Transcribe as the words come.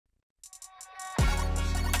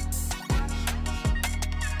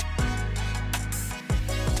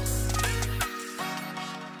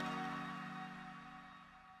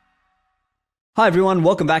Hi everyone,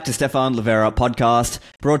 welcome back to Stefan Livera podcast,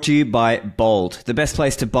 brought to you by Bold, the best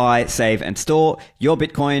place to buy, save and store your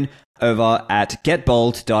Bitcoin over at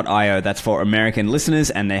getbold.io. That's for American listeners,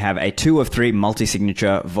 and they have a 2 of 3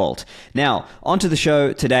 multi-signature vault. Now, onto the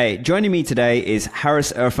show today. Joining me today is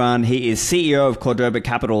Haris Irfan. He is CEO of Cordoba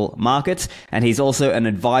Capital Markets, and he's also an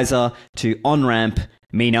advisor to OnRamp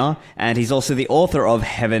Mina, and he's also the author of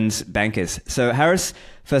Heaven's Bankers. So Haris,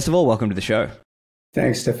 first of all, welcome to the show.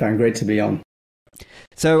 Thanks, Stefan. Great to be on.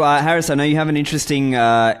 So, Haris, I know you have an interesting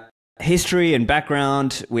history and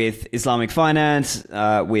background with Islamic finance,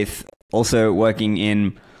 with also working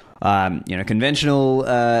in, conventional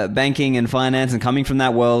banking and finance, and coming from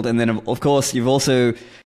that world. And then, of course, you've also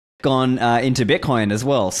gone into Bitcoin as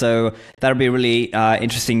well. So that'll be really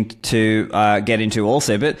interesting to get into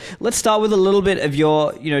also. But let's start with a little bit of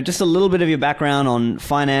your, just a little bit of your background on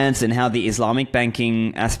finance and how the Islamic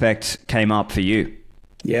banking aspect came up for you.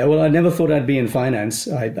 Yeah, well, I never thought I'd be in finance.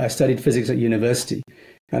 I studied physics at university,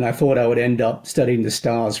 and I thought I would end up studying the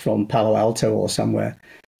stars from Palo Alto or somewhere.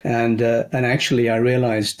 And actually, I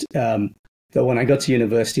realized that when I got to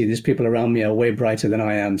university, these people around me are way brighter than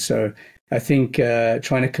I am. So I think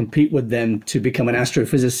trying to compete with them to become an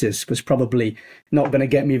astrophysicist was probably not going to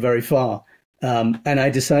get me very far. And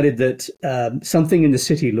I decided that something in the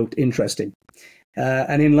city looked interesting.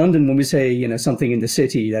 And in London, when we say something in the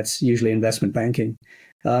city, that's usually investment banking.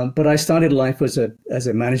 But I started life as a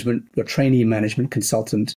trainee management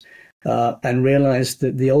consultant, and realized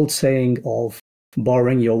that the old saying of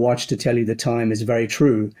borrowing your watch to tell you the time is very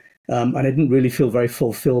true. And I didn't really feel very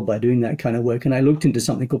fulfilled by doing that kind of work. And I looked into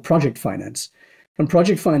something called project finance. And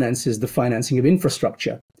project finance is the financing of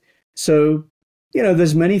infrastructure. So,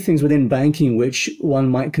 there's many things within banking which one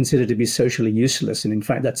might consider to be socially useless. And in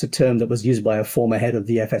fact, that's a term that was used by a former head of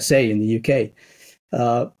the FSA in the UK.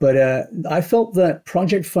 But I felt that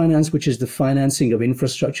project finance, which is the financing of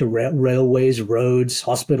infrastructure, railways, roads,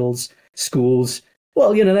 hospitals, schools,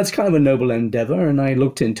 well, that's kind of a noble endeavor. And I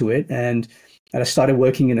looked into it, and I started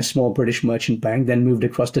working in a small British merchant bank, then moved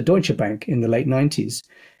across to Deutsche Bank in the late 90s.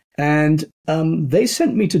 And they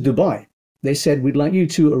sent me to Dubai. They said, we'd like you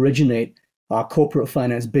to originate our corporate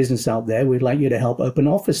finance business out there. We'd like you to help open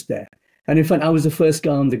an office there. And in fact, I was the first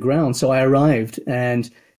guy on the ground. So I arrived, and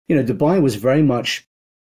Dubai was very much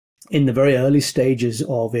in the very early stages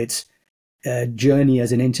of its journey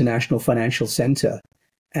as an international financial center.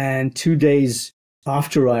 And 2 days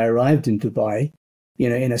after I arrived in Dubai,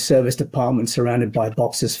 in a serviced apartment surrounded by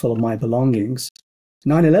boxes full of my belongings,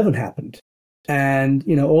 9/11 happened. And,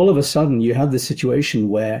 all of a sudden you have this situation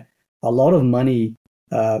where a lot of money,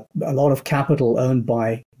 a lot of capital owned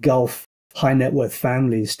by Gulf high net worth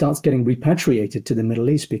families starts getting repatriated to the Middle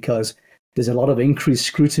East because there's a lot of increased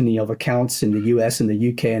scrutiny of accounts in the US and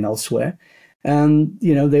the UK and elsewhere. And,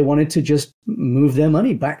 they wanted to just move their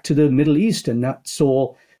money back to the Middle East. And that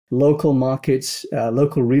saw local markets,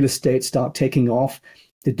 local real estate start taking off.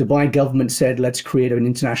 The Dubai government said, let's create an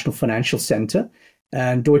international financial center.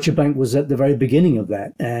 And Deutsche Bank was at the very beginning of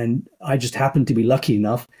that. And I just happened to be lucky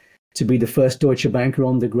enough to be the first Deutsche Banker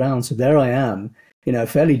on the ground. So there I am,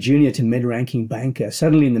 fairly junior to mid-ranking banker,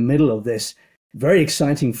 suddenly in the middle of this very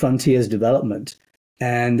exciting frontiers development.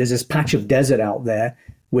 And there's this patch of desert out there,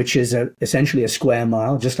 which is essentially a square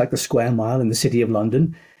mile, just like the square mile in the city of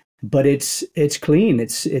London. But it's clean.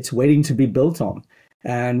 It's waiting to be built on.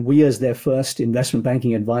 And we, as their first investment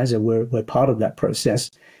banking advisor, we're part of that process.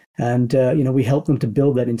 And, we help them to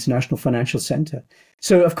build that international financial center.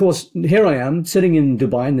 So, of course, here I am sitting in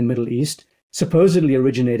Dubai in the Middle East, supposedly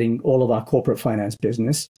originating all of our corporate finance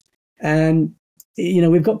business. And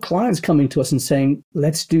we've got clients coming to us and saying,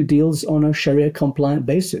 let's do deals on a Sharia compliant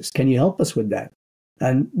basis. Can you help us with that?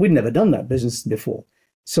 And we'd never done that business before.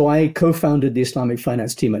 So I co-founded the Islamic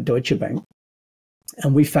finance team at Deutsche Bank.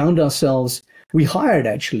 And we hired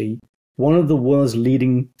actually one of the world's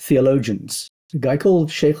leading theologians, a guy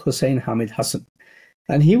called Sheikh Hussein Hamid Hassan.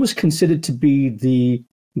 And he was considered to be the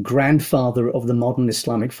grandfather of the modern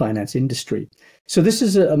Islamic finance industry. So this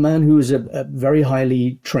is a man who is a very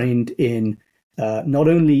highly trained in not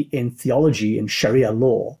only in theology and Sharia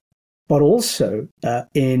law, but also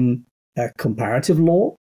in comparative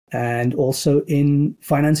law and also in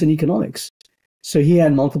finance and economics. So he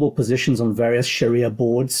had multiple positions on various Sharia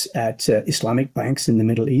boards at Islamic banks in the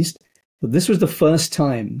Middle East. But this was the first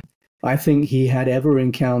time I think he had ever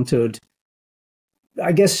encountered,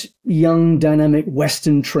 I guess, young, dynamic,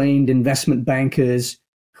 Western-trained investment bankers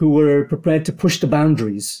who were prepared to push the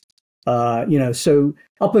boundaries. So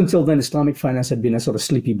up until then, Islamic finance had been a sort of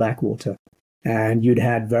sleepy backwater. And you'd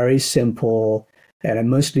had very simple and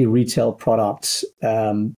mostly retail products,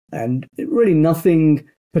 and really nothing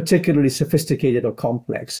particularly sophisticated or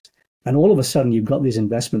complex. And all of a sudden, you've got these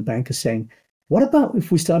investment bankers saying, what about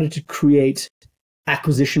if we started to create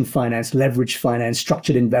acquisition finance, leverage finance,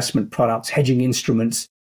 structured investment products, hedging instruments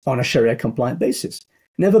on a Sharia compliant basis?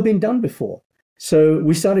 Never been done before. So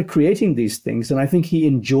we started creating these things. And I think he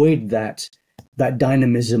enjoyed that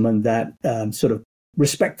dynamism and that sort of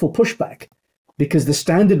respectful pushback, because the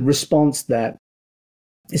standard response that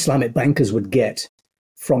Islamic bankers would get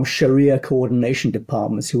from Sharia coordination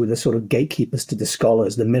departments, who were the sort of gatekeepers to the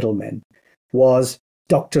scholars, the middlemen, was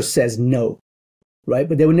doctor says no, right?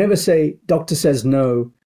 But they would never say, doctor says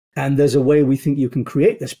no, and there's a way we think you can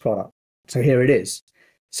create this product. So here it is.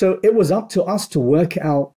 So it was up to us to work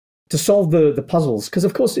out, to solve the puzzles. Because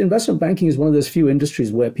of course, investment banking is one of those few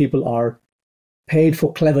industries where people are paid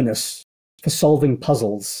for cleverness, for solving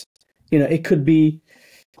puzzles. You know, it could be,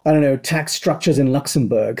 I don't know, tax structures in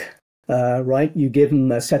Luxembourg, right? You give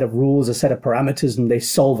them a set of rules, a set of parameters, and they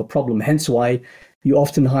solve a problem. Hence why you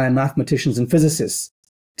often hire mathematicians and physicists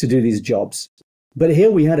to do these jobs. But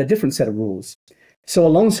here we had a different set of rules. So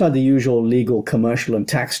alongside the usual legal, commercial, and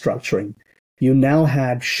tax structuring, you now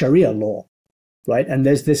had Sharia law, right? And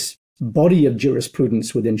there's this body of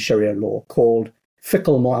jurisprudence within Sharia law called fiqh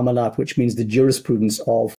al-mu'amalat, which means the jurisprudence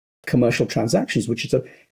of commercial transactions, which is a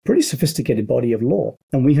pretty sophisticated body of law.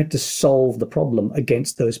 And we had to solve the problem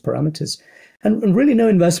against those parameters. And really no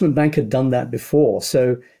investment bank had done that before.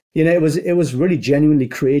 So, you know, it was really genuinely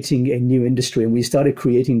creating a new industry. And we started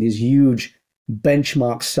creating these huge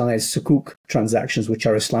benchmark-sized sukuk transactions, which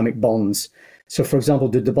are Islamic bonds. So, for example,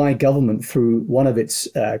 the Dubai government, through one of its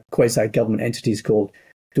quasi-government entities called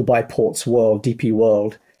Dubai Ports World, DP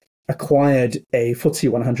World, acquired a FTSE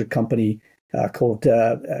 100 company called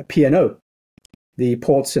P&O, the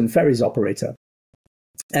ports and ferries operator.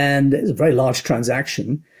 And it's a very large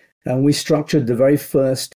transaction. And we structured the very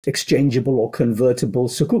first exchangeable or convertible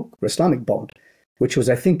sukuk, or Islamic bond, which was,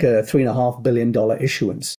 I think, a $3.5 billion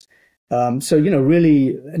issuance. So, you know,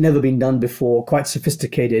 really never been done before, quite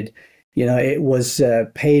sophisticated. You know, it was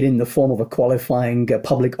paid in the form of a qualifying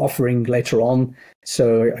public offering later on,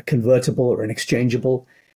 so a convertible or an exchangeable.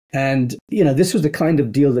 And, you know, this was the kind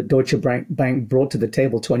of deal that Deutsche Bank brought to the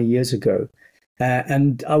table 20 years ago.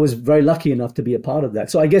 And I was very lucky enough to be a part of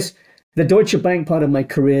that. So I guess the Deutsche Bank part of my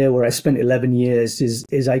career, where I spent 11 years,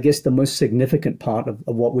 is I guess, the most significant part of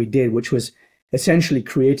what we did, which was essentially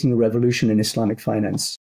creating a revolution in Islamic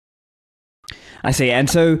finance. I see. And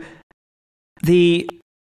so the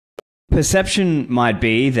perception might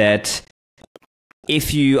be that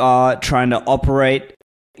if you are trying to operate,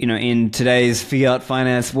 you know, in today's fiat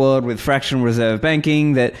finance world with fractional reserve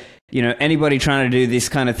banking, that, you know, anybody trying to do this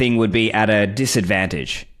kind of thing would be at a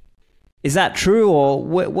disadvantage. Is that true? Or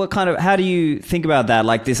what kind of, how do you think about that?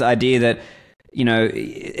 Like this idea that, you know,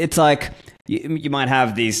 it's like you might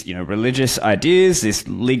have these, you know, religious ideas, these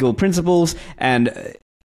legal principles, and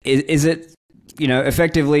is it, you know,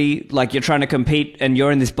 effectively like you're trying to compete and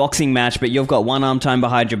you're in this boxing match, but you've got one arm tied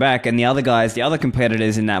behind your back, and the other guys, the other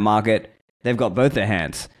competitors in that market, they've got both their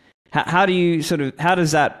hands. How do you how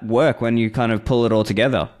does that work when you kind of pull it all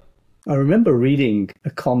together? I remember reading a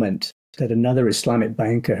comment that another Islamic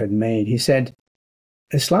banker had made. He said,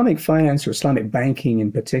 Islamic finance, or Islamic banking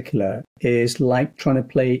in particular, is like trying to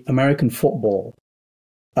play American football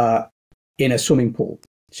in a swimming pool.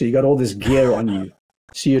 So you got all this gear on you.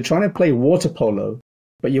 So you're trying to play water polo,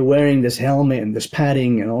 but you're wearing this helmet and this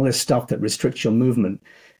padding and all this stuff that restricts your movement.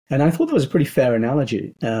 And I thought that was a pretty fair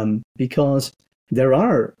analogy, because there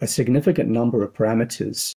are a significant number of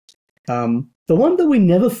parameters. The one that we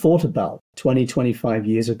never thought about 20, 25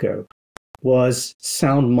 years ago was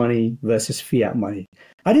sound money versus fiat money.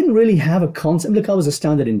 I didn't really have a concept. Look, I was a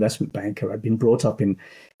standard investment banker. I'd been brought up in,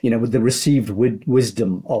 you know, with the received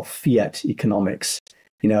wisdom of fiat economics,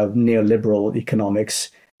 you know, neoliberal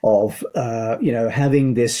economics, of, you know,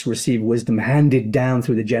 having this received wisdom handed down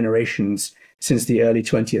through the generations since the early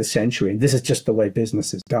 20th century. And this is just the way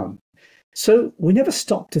business is done. So we never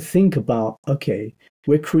stopped to think about, okay,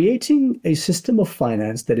 we're creating a system of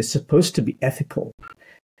finance that is supposed to be ethical,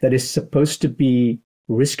 that is supposed to be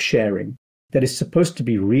risk sharing, that is supposed to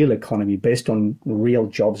be real economy based on real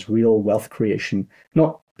jobs, real wealth creation,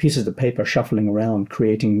 not pieces of paper shuffling around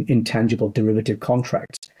creating intangible derivative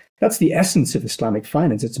contracts. That's the essence of Islamic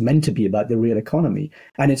finance. It's meant to be about the real economy,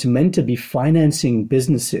 and it's meant to be financing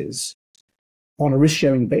businesses on a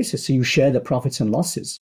risk-sharing basis, so you share the profits and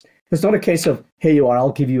losses. It's not a case of, here you are,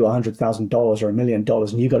 I'll give you $100,000 or $1 million,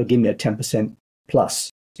 and you've got to give me a 10% plus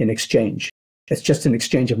in exchange. It's just an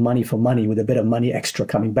exchange of money for money with a bit of money extra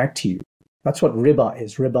coming back to you. That's what riba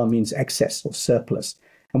is. Riba means excess or surplus.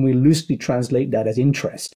 and we loosely translate that as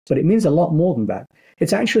interest. But it means a lot more than that.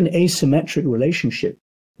 It's actually an asymmetric relationship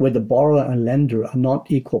where the borrower and lender are not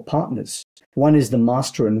equal partners. One is the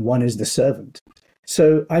master and one is the servant.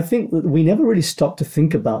 So I think that we never really stopped to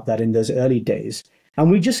think about that in those early days. And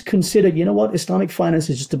we just considered, you know what, Islamic finance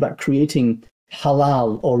is just about creating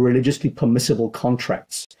halal or religiously permissible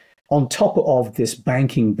contracts on top of this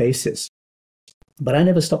banking basis. But I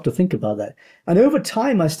never stopped to think about that. And over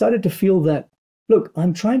time, I started to feel that, look,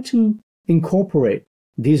 I'm trying to incorporate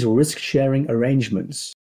these risk-sharing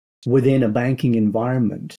arrangements within a banking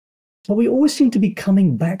environment. But we always seem to be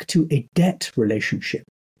coming back to a debt relationship.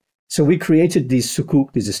 So we created these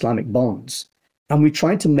sukuk, these Islamic bonds, and we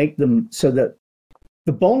tried to make them so that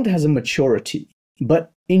the bond has a maturity.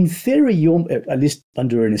 But in theory, at least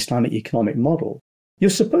under an Islamic economic model, you're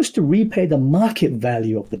supposed to repay the market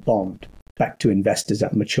value of the bond back to investors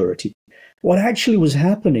at maturity. What actually was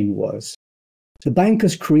happening was the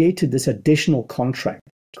bankers created this additional contract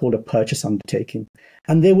called a purchase undertaking,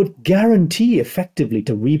 and they would guarantee effectively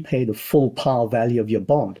to repay the full par value of your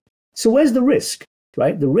bond. So where's the risk,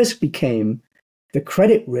 right? The risk became the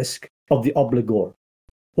credit risk of the obligor.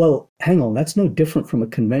 Well, hang on, that's no different from a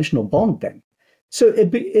conventional bond then. So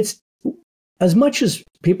it's as much as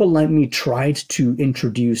people like me tried to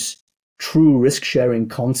introduce true risk-sharing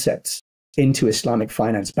concepts into Islamic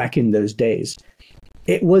finance back in those days,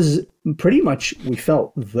 it was pretty much, we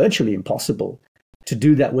felt, virtually impossible to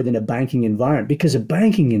do that within a banking environment, because a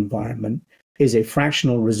banking environment is a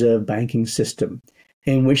fractional reserve banking system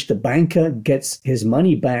in which the banker gets his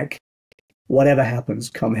money back, whatever happens,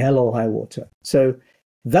 come hell or high water. So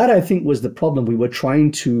that, I think, was the problem. We were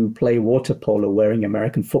trying to play water polo wearing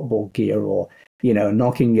American football gear, or, you know,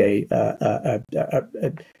 knocking a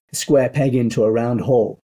square peg into a round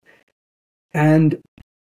hole. And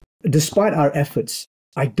despite our efforts,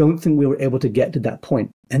 I don't think we were able to get to that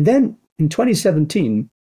point. And then in 2017,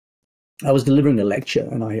 I was delivering a lecture,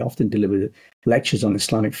 and I often deliver lectures on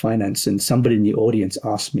Islamic finance. And somebody in the audience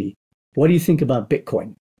asked me, "What do you think about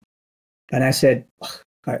Bitcoin?" And I said,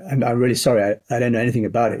 I'm really sorry, I don't know anything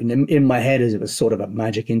about it. And in my head, it was sort of a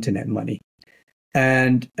magic internet money.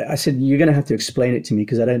 And I said, "You're going to have to explain it to me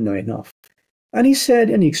because I don't know enough." And he said,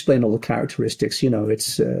 and he explained all the characteristics. You know,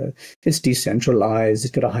 it's decentralized,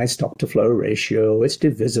 it's got a high stock to flow ratio, it's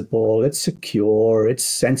divisible, it's secure, it's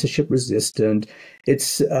censorship resistant,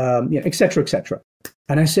 it's, et cetera, et cetera.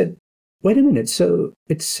 And I said, wait a minute, so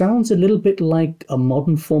it sounds a little bit like a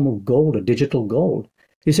modern form of gold, a digital gold.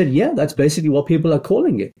 He said, yeah, that's basically what people are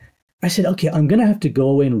calling it. I said, okay, I'm going to have to go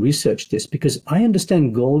away and research this, because I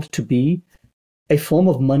understand gold to be a form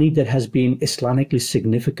of money that has been Islamically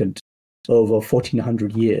significant over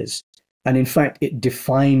 1400 years. And in fact, it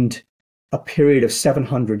defined a period of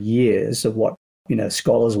 700 years of what, you know,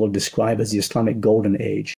 scholars will describe as the Islamic Golden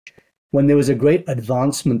Age, when there was a great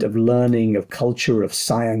advancement of learning, of culture, of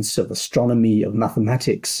science, of astronomy, of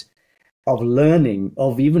mathematics, of learning,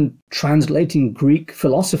 of even translating Greek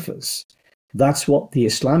philosophers. That's what the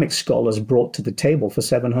Islamic scholars brought to the table for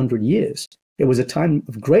 700 years. It was a time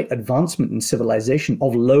of great advancement in civilization,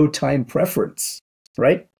 of low time preference,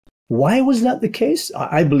 right? Why was that the case?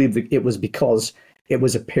 I believe that it was because it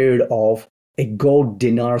was a period of a gold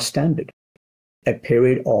dinar standard, a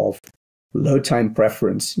period of low time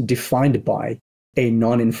preference defined by a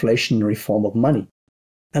non-inflationary form of money.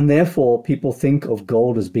 And therefore, people think of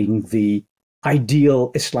gold as being the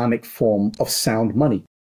ideal Islamic form of sound money.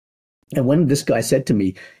 And when this guy said to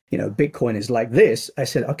me, you know, Bitcoin is like this, I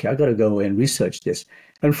said, okay, I got to go away and research this.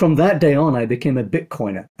 And from that day on, I became a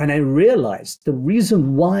Bitcoiner. And I realized the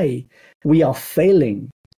reason why we are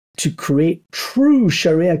failing to create true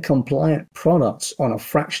Sharia compliant products on a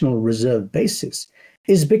fractional reserve basis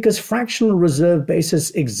is because fractional reserve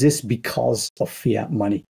basis exists because of fiat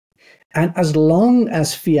money. And as long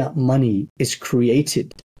as fiat money is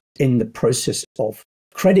created in the process of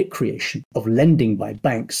credit creation, of lending by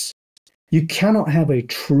banks, you cannot have a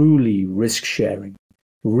truly risk-sharing,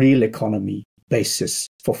 real economy basis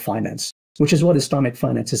for finance, which is what Islamic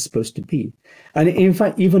finance is supposed to be. And in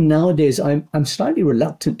fact, even nowadays, I'm slightly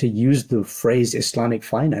reluctant to use the phrase Islamic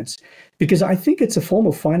finance, because I think it's a form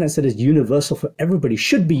of finance that is universal for everybody,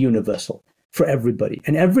 should be universal for everybody.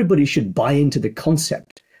 And everybody should buy into the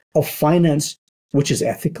concept of finance which is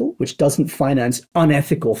ethical, which doesn't finance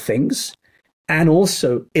unethical things, and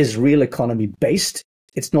also is real economy based.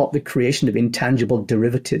 It's not the creation of intangible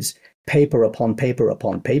derivatives, paper upon paper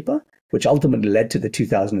upon paper, which ultimately led to the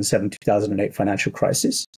 2007-2008 financial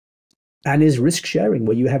crisis, and is risk sharing,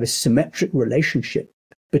 where you have a symmetric relationship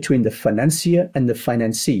between the financier and the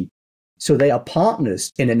financee. So they are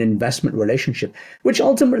partners in an investment relationship, which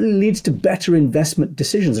ultimately leads to better investment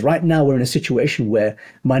decisions. Right now, we're in a situation where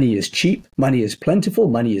money is cheap, money is plentiful,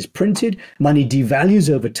 money is printed, money devalues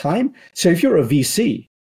over time. So if you're a VC,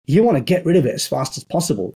 you want to get rid of it as fast as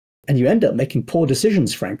possible, and you end up making poor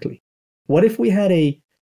decisions, frankly. What if we had a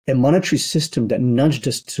monetary system that nudged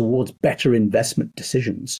us towards better investment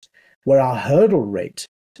decisions, where our hurdle rate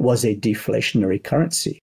was a deflationary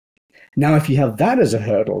currency? Now, if you have that as a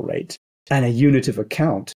hurdle rate and a unit of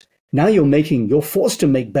account, now you're forced to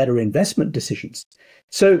make better investment decisions.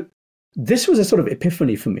 So this was a sort of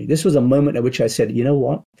epiphany for me. This was a moment at which I said, you know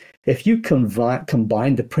what? If you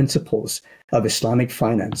combine the principles of Islamic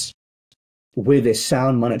finance with a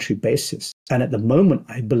sound monetary basis, and at the moment,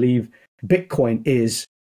 I believe Bitcoin is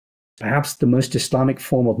perhaps the most Islamic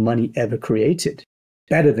form of money ever created,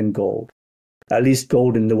 better than gold, at least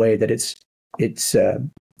gold in the way that it's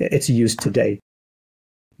used today,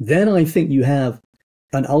 then I think you have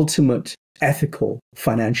an ultimate ethical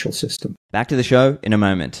financial system. Back to the show in a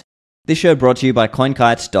moment. This show brought to you by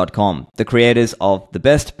CoinKite.com, the creators of the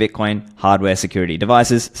best Bitcoin hardware security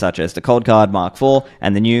devices, such as the Cold Card Mark IV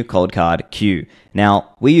and the new Cold Card Q.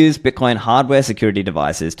 Now, we use Bitcoin hardware security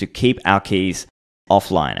devices to keep our keys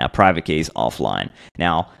offline, our private keys offline.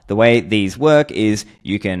 Now, the way these work is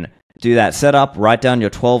you can do that setup, write down your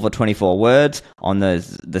 12 or 24 words on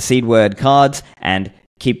the seed word cards, and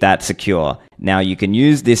keep that secure. Now, you can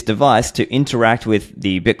use this device to interact with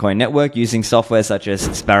the Bitcoin network using software such as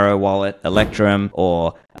Sparrow Wallet, Electrum,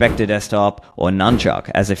 or Vector Desktop, or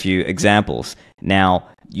Nunchuck as a few examples. Now,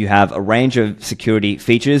 you have a range of security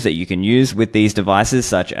features that you can use with these devices,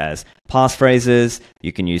 such as passphrases,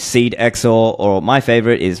 you can use seed XOR, or my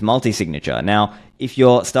favorite is multi-signature. Now, if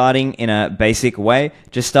you're starting in a basic way,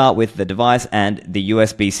 just start with the device and the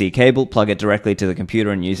USB-C cable, plug it directly to the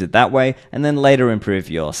computer and use it that way, and then later improve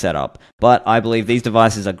your setup. But I believe these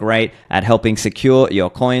devices are great at helping secure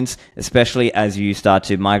your coins, especially as you start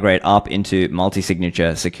to migrate up into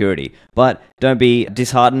multi-signature security. But don't be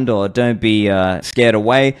disheartened or don't be scared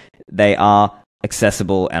away. They are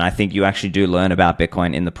accessible, and I think you actually do learn about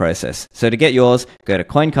Bitcoin in the process. So to get yours, go to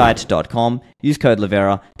coinkite.com, use code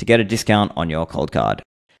Livera to get a discount on your cold card.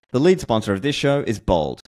 The lead sponsor of this show is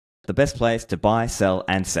Bold, the best place to buy, sell,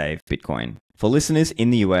 and save Bitcoin. For listeners in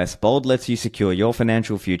the US, Bold lets you secure your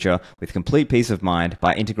financial future with complete peace of mind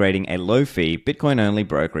by integrating a low-fee, Bitcoin-only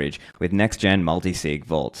brokerage with next-gen multi-sig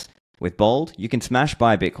vaults. With Bold, you can smash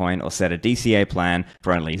buy Bitcoin or set a DCA plan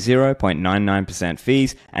for only 0.99%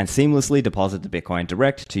 fees and seamlessly deposit the Bitcoin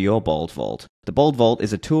direct to your Bold Vault. The Bold Vault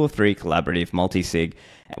is a 2 or 3 collaborative multi-sig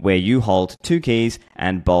where you hold 2 keys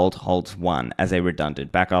and Bold holds 1 as a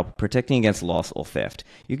redundant backup, protecting against loss or theft.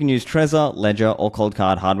 You can use Trezor, Ledger, or Cold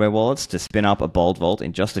Card hardware wallets to spin up a Bold Vault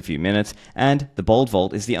in just a few minutes, and the Bold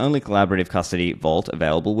Vault is the only collaborative custody vault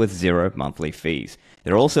available with 0 monthly fees.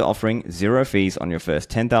 They're also offering 0 fees on your first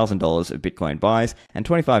 $10,000 of Bitcoin buys and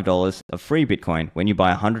 $25 of free Bitcoin when you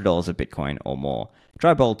buy $100 of Bitcoin or more.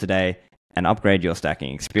 Try Bold today and upgrade your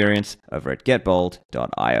stacking experience over at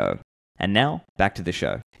getbold.io. And now, back to the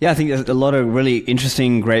show. Yeah, I think there's a lot of really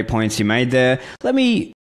interesting, great points you made there. Let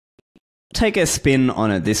me take a spin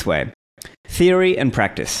on it this way. Theory and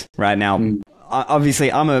practice. Right now,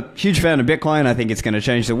 obviously, I'm a huge fan of Bitcoin. I think it's going to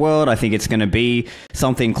change the world. I think it's going to be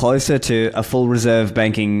something closer to a full reserve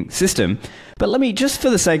banking system. But let me, just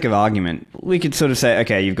for the sake of argument, we could sort of say,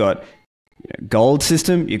 okay, you've got gold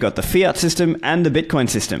system, you've got the fiat system, and the Bitcoin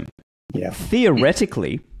system. Yeah.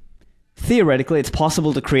 Theoretically, it's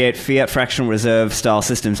possible to create fiat fractional reserve style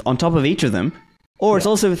systems on top of each of them. Or it's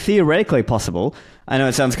also theoretically possible, I know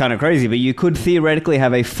it sounds kind of crazy, but you could theoretically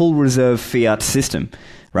have a full reserve fiat system,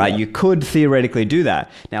 right? Yeah. You could theoretically do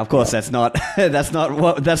that. Now, of course, that's not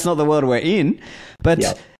the world we're in,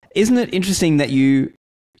 but isn't it interesting that you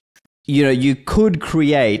could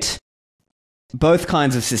create both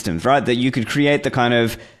kinds of systems, right? That you could create the kind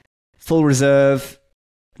of full reserve,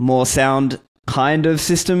 more sound kind of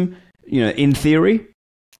system, in theory,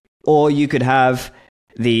 or you could have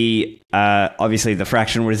the obviously the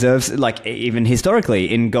fractional reserves, like even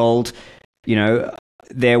historically in gold,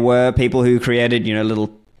 there were people who created, little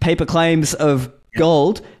paper claims of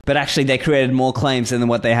gold, but actually they created more claims than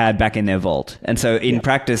what they had back in their vault. And so in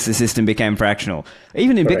practice, the system became fractional.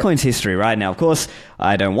 Even in Bitcoin's history right now, of course,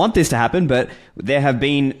 I don't want this to happen, but there have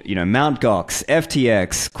been, Mt. Gox,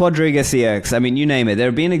 FTX, Quadriga CX, I mean, you name it. There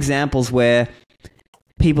have been examples where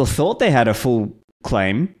people thought they had a full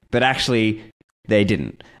claim, but actually they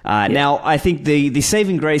didn't. Now, I think the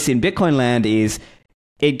saving grace in Bitcoin land is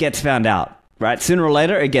it gets found out, right? Sooner or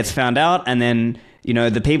later, it gets found out, and then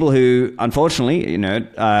the people who unfortunately,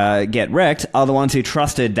 get wrecked are the ones who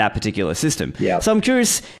trusted that particular system. Yeah. So I'm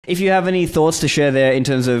curious if you have any thoughts to share there in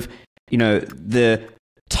terms of, the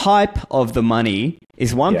type of the money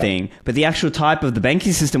is one thing, but the actual type of the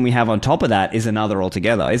banking system we have on top of that is another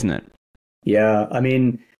altogether, isn't it? Yeah, I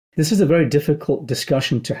mean, this is a very difficult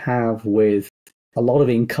discussion to have with a lot of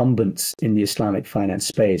incumbents in the Islamic finance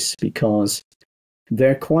space because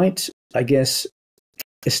they're quite, I guess,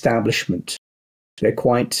 establishment. They're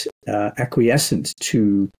quite acquiescent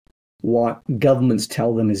to what governments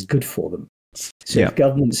tell them is good for them. So if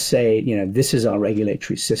governments say, this is our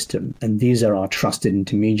regulatory system and these are our trusted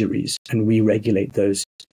intermediaries and we regulate those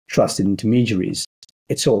trusted intermediaries,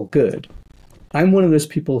 it's all good. I'm one of those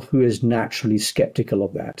people who is naturally skeptical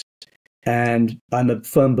of that. And I'm a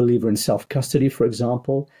firm believer in self-custody, for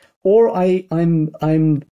example, or I've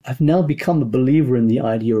now become a believer in the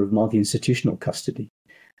idea of multi-institutional custody.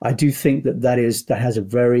 I do think that has a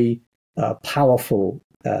very powerful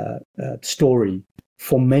story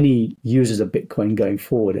for many users of Bitcoin going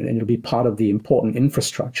forward, and it'll be part of the important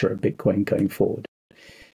infrastructure of Bitcoin going forward.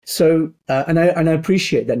 So, and I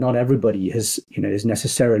appreciate that not everybody is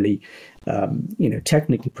necessarily,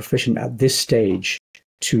 technically proficient at this stage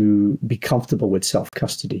to be comfortable with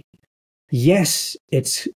self-custody. Yes,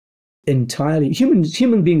 it's entirely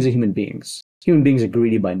human beings are human beings. Human beings are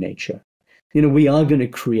greedy by nature. We are going to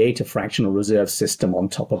create a fractional reserve system on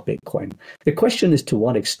top of Bitcoin. The question is to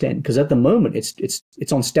what extent, because at the moment it's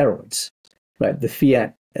on steroids, right? The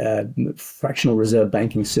fiat fractional reserve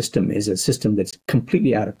banking system is a system that's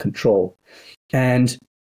completely out of control. And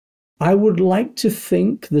I would like to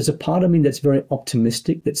think there's a part of me that's very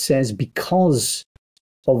optimistic that says because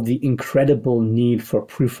of the incredible need for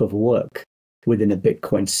proof of work within a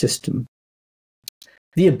Bitcoin system,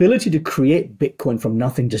 the ability to create Bitcoin from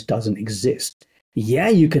nothing just doesn't exist. Yeah,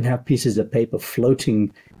 you can have pieces of paper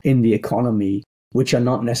floating in the economy, which are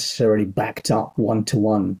not necessarily backed up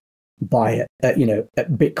one-to-one by,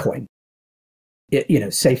 Bitcoin,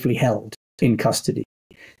 safely held in custody.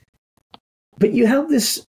 But you have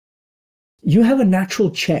a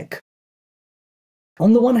natural check.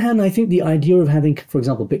 On the one hand, I think the idea of having, for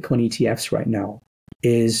example, Bitcoin ETFs right now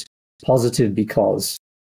is positive because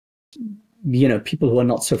people who are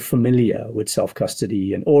not so familiar with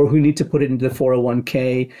self-custody or who need to put it into the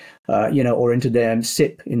 401k, or into their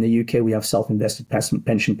SIP. In the UK, we have self-invested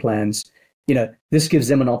pension plans. This gives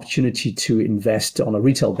them an opportunity to invest on a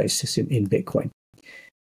retail basis in Bitcoin.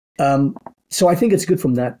 So I think it's good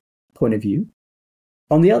from that point of view.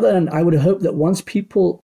 On the other hand, I would hope that once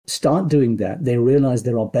people start doing that, they realize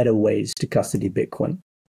there are better ways to custody Bitcoin,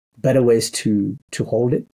 better ways to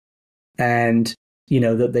hold it. And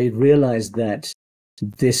that they realize that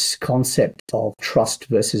this concept of trust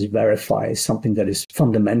versus verify is something that is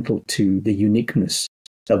fundamental to the uniqueness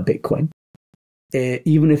of Bitcoin.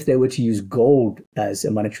 Even if they were to use gold as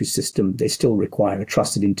a monetary system, they still require a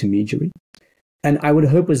trusted intermediary. And I would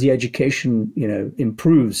hope as the education,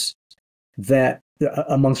 improves that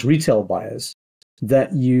amongst retail buyers,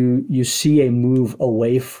 that you see a move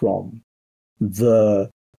away from the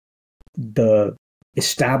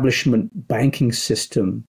establishment banking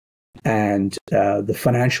system and the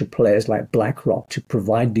financial players like BlackRock to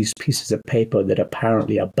provide these pieces of paper that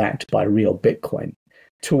apparently are backed by real Bitcoin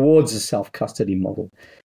towards a self-custody model.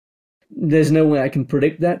 There's no way I can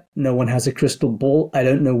predict that. No one has a crystal ball. I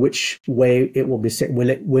don't know which way it will be set.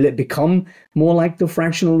 Will it become more like the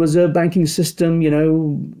fractional reserve banking system,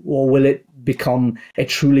 or will it become a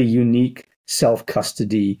truly unique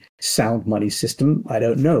self-custody sound money system? I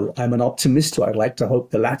don't know. I'm an optimist, so I'd like to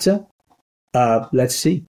hope the latter. Let's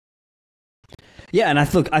see. Yeah, and I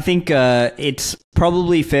think it's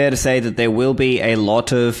probably fair to say that there will be a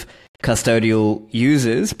lot of custodial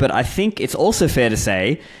users, but I think it's also fair to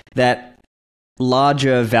say that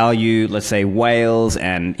larger value, let's say whales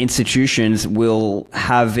and institutions, will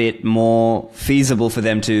have it more feasible for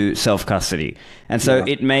them to self-custody. And so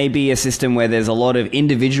it may be a system where there's a lot of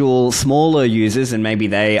individual smaller users and maybe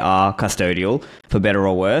they are custodial for better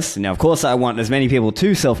or worse. Now, of course, I want as many people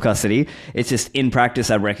to self-custody. It's just in practice,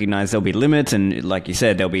 I recognize there'll be limits. And like you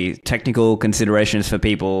said, there'll be technical considerations for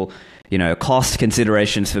people, cost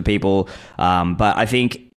considerations for people. But I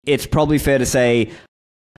think it's probably fair to say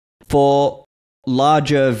for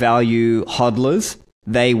larger value hodlers,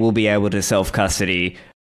 they will be able to self-custody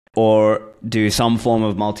or do some form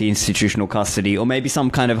of multi-institutional custody, or maybe some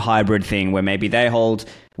kind of hybrid thing where maybe they hold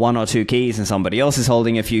one or two keys and somebody else is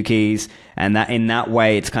holding a few keys, and that in that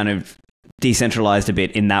way it's kind of decentralized a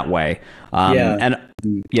bit in that way.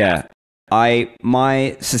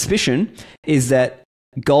 My suspicion is that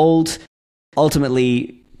gold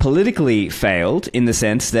ultimately politically failed in the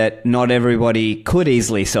sense that not everybody could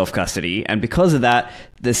easily self-custody. And because of that,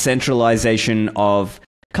 the centralization of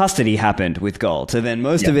custody happened with gold. So then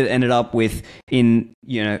most of it ended up in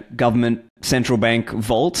government central bank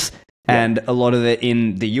vaults, and a lot of it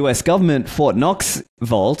in the US government Fort Knox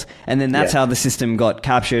vault. And then that's how the system got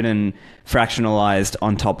captured and fractionalized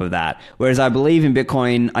on top of that. Whereas I believe in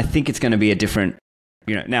Bitcoin, I think it's going to be a different,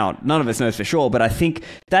 now none of us knows for sure, but I think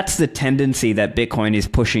that's the tendency that Bitcoin is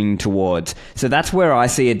pushing towards. So that's where I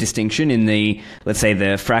see a distinction in the, let's say,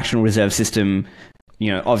 the fractional reserve system,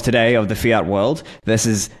 of today, of the fiat world,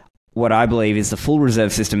 versus what I believe is the full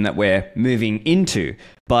reserve system that we're moving into.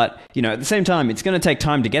 But, at the same time, it's going to take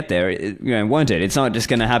time to get there, won't it? It's not just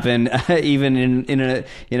going to happen even in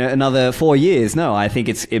another 4 years. No, I think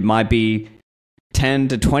it might be 10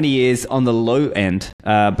 to 20 years on the low end.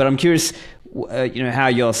 But I'm curious, how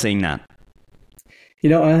you're seeing that. I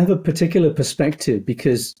have a particular perspective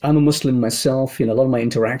because I'm a Muslim myself. A lot of my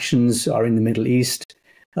interactions are in the Middle East.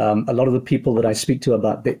 A lot of the people that I speak to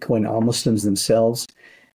about Bitcoin are Muslims themselves.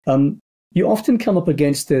 You often come up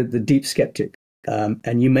against the deep skeptic,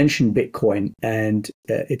 and you mention Bitcoin, and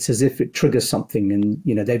it's as if it triggers something. And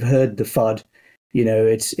they've heard the FUD.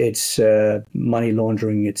 It's money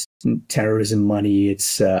laundering, it's terrorism money,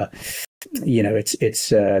 it's there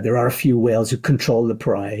are a few whales who control the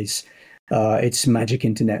prize. It's magic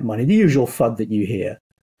internet money, the usual FUD that you hear.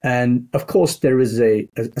 And of course, there is a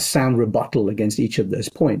sound rebuttal against each of those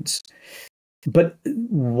points. But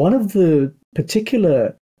one of the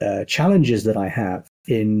particular challenges that I have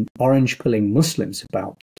in orange pilling Muslims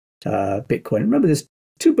about Bitcoin, remember there's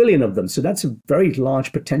 2 billion of them, so that's a very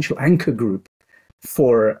large potential anchor group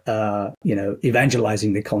for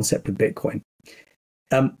evangelizing the concept of Bitcoin.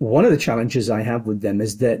 One of the challenges I have with them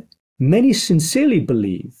is that many sincerely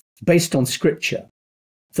believe, based on scripture,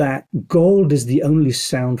 that gold is the only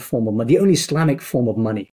sound form of money, the only Islamic form of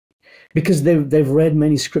money, because they've read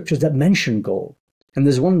many scriptures that mention gold. And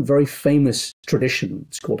there's one very famous tradition,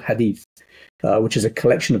 it's called Hadith, which is a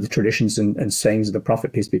collection of the traditions and sayings of the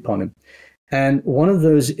Prophet, peace be upon him. And one of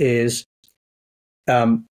those is,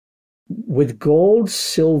 with gold,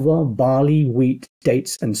 silver, barley, wheat,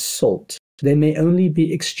 dates, and salt, they may only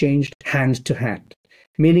be exchanged hand to hand,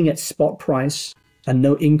 meaning at spot price and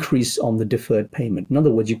no increase on the deferred payment. In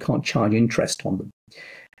other words, you can't charge interest on them.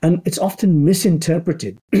 And it's often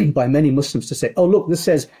misinterpreted by many Muslims to say, oh, look, this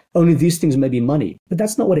says only these things may be money. But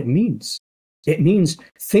that's not what it means. It means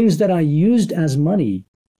things that are used as money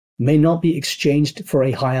may not be exchanged for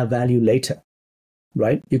a higher value later,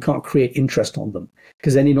 right? You can't create interest on them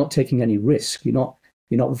because then you're not taking any risk. You're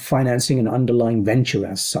not financing an underlying venture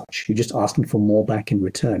as such. You're just asking for more back in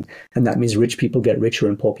return. And that means rich people get richer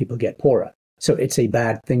and poor people get poorer. So it's a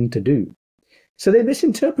bad thing to do. So they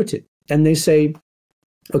misinterpret it and they say,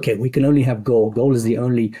 okay, we can only have gold. Gold is the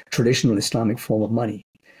only traditional Islamic form of money.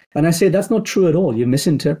 And I say that's not true at all. You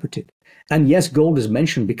misinterpret it. And yes, gold is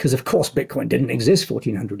mentioned because, of course, Bitcoin didn't exist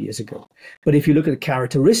 1,400 years ago. But if you look at the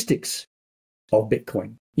characteristics of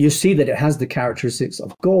Bitcoin, you see that it has the characteristics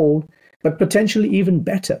of gold, but potentially even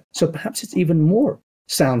better. So perhaps it's even more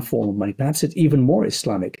sound form of money. Perhaps it's even more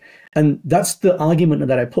Islamic. And that's the argument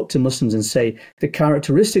that I put to Muslims and say the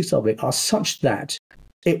characteristics of it are such that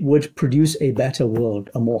it would produce a better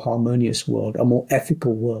world, a more harmonious world, a more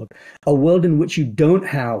ethical world, a world in which you don't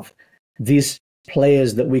have these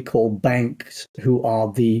players that we call banks who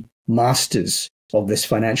are the masters of this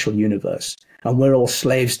financial universe. And we're all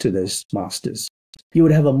slaves to those masters. You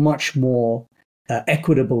would have a much more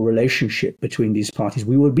equitable relationship between these parties.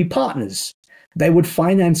 We would be partners. They would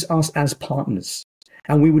finance us as partners.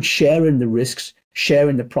 And we would share in the risks, share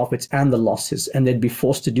in the profits and the losses. And they'd be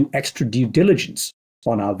forced to do extra due diligence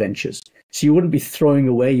on our ventures. So you wouldn't be throwing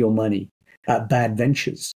away your money at bad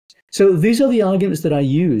ventures. So these are the arguments that I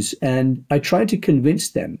use. And I try to convince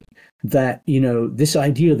them that, this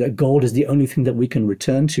idea that gold is the only thing that we can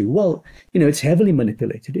return to, well, it's heavily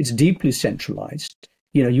manipulated. It's deeply centralized.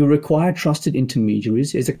 You require trusted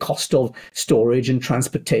intermediaries. There's a cost of storage and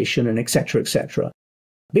transportation and et cetera, et cetera.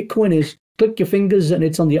 Bitcoin is click your fingers and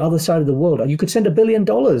it's on the other side of the world. You could send $1 billion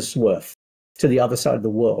worth to the other side of the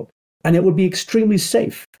world. And it would be extremely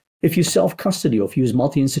safe if you self-custody or if you use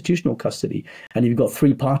multi-institutional custody and you've got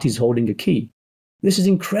 3 parties holding a key. This is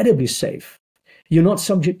incredibly safe. You're not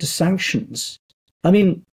subject to sanctions. I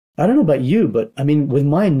mean, I don't know about you, but with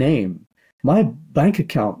my name, my bank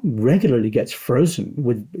account regularly gets frozen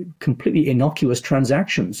with completely innocuous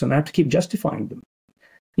transactions and I have to keep justifying them.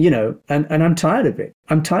 And I'm tired of it.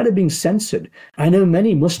 I'm tired of being censored. I know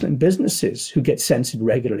many Muslim businesses who get censored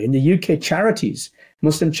regularly. In the UK, charities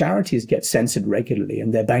Muslim charities get censored regularly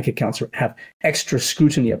and their bank accounts have extra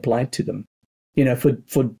scrutiny applied to them,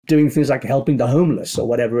 for doing things like helping the homeless or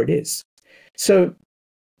whatever it is. So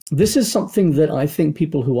this is something that I think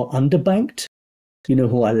people who are underbanked,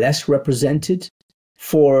 who are less represented,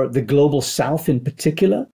 for the global South in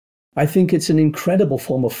particular, I think it's an incredible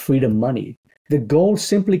form of freedom money. The gold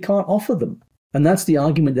simply can't offer them. And that's the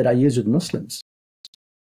argument that I use with Muslims.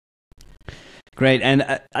 Great.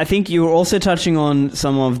 And I think you were also touching on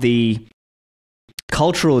some of the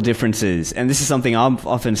cultural differences. And this is something I've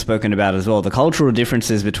often spoken about as well. The cultural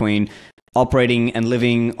differences between operating and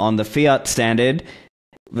living on the fiat standard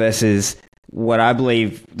versus what I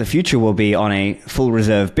believe the future will be on a full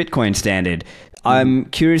reserve Bitcoin standard. I'm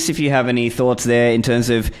curious if you have any thoughts there in terms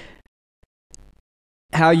of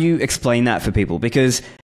how you explain that for people. Because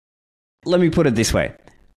let me put it this way.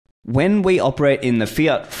 When we operate in the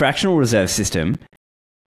fiat fractional reserve system,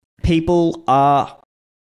 people are,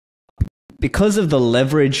 because of the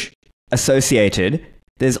leverage associated,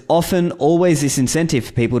 there's often always this incentive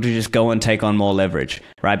for people to just go and take on more leverage,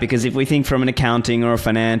 right? Because if we think from an accounting or a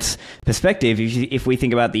finance perspective, if we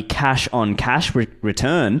think about the cash on cash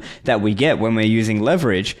return that we get when we're using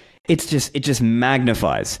leverage, it just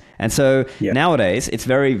magnifies. And so nowadays, it's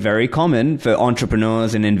very, very common for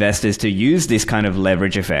entrepreneurs and investors to use this kind of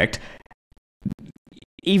leverage effect,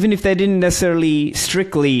 even if they didn't necessarily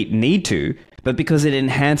strictly need to, but because it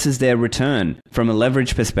enhances their return from a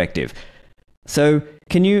leverage perspective. So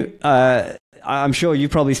can you, I'm sure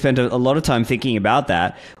you've probably spent a lot of time thinking about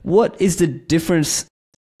that. What is the difference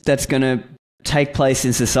that's going to take place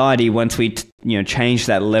in society once we change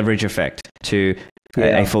that leverage effect to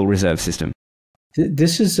a full reserve system?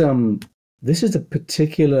 This is a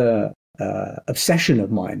particular obsession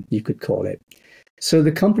of mine, you could call it. So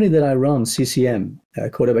the company that I run, CCM,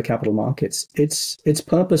 Cordoba Capital Markets, its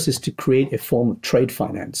purpose is to create a form of trade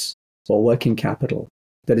finance or working capital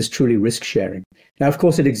that is truly risk sharing. Now, of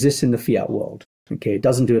course, it exists in the fiat world. Okay, it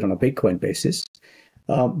doesn't do it on a Bitcoin basis,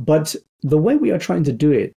 but the way we are trying to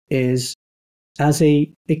do it is as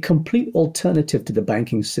a complete alternative to the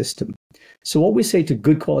banking system. So what we say to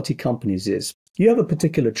good quality companies is, you have a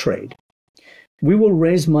particular trade. We will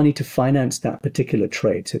raise money to finance that particular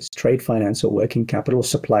trade. So it's trade finance or working capital or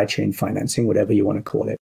supply chain financing, whatever you want to call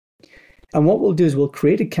it. And what we'll do is we'll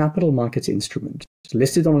create a capital markets instrument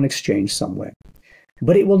listed on an exchange somewhere,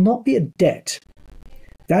 but it will not be a debt.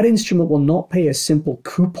 That instrument will not pay a simple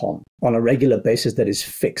coupon on a regular basis that is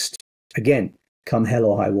fixed. Again, come hell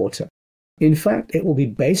or high water. In fact, it will be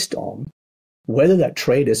based on whether that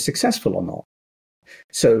trade is successful or not.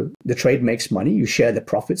 So the trade makes money, you share the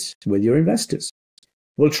profits with your investors.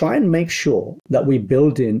 We'll try and make sure that we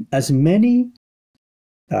build in as many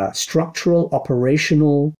structural,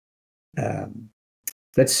 operational,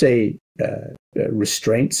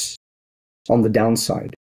 restraints on the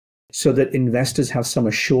downside, so that investors have some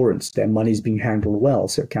assurance their money is being handled well.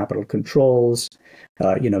 So capital controls,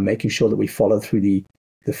 making sure that we follow through the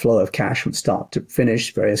flow of cash from start to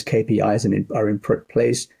finish, various KPIs are in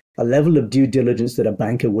place, a level of due diligence that a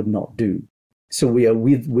banker would not do. So we are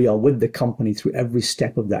with the company through every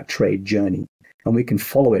step of that trade journey, and we can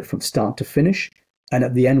follow it from start to finish. And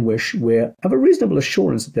at the end, we have a reasonable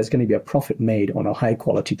assurance that there's going to be a profit made on a high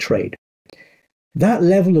quality trade. That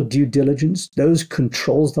level of due diligence, those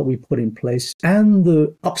controls that we put in place, and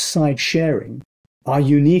the upside sharing are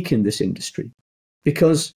unique in this industry,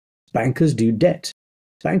 because bankers do debt.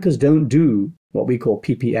 Bankers don't do what we call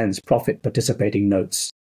PPNs, profit participating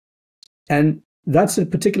notes. And that's a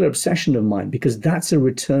particular obsession of mine, because that's a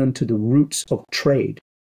return to the roots of trade,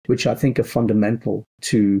 which I think are fundamental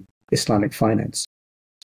to Islamic finance.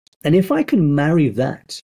 And if I can marry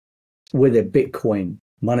that with a Bitcoin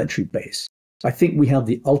monetary base, I think we have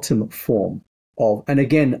the ultimate form of, and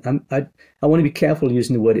again, I want to be careful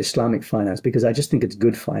using the word Islamic finance, because I just think it's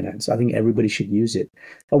good finance. I think everybody should use it.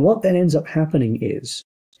 And what then ends up happening is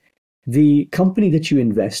the company that you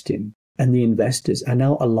invest in and the investors are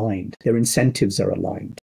now aligned. Their incentives are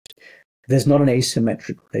aligned. There's not an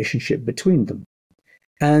asymmetric relationship between them.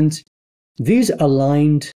 And these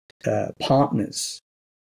aligned partners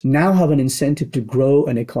now have an incentive to grow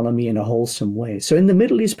an economy in a wholesome way. So in the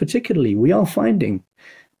Middle East particularly, we are finding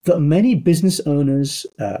that many business owners,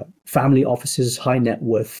 family offices, high net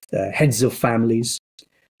worth, heads of families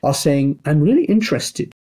are saying, I'm really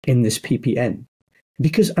interested in this PPN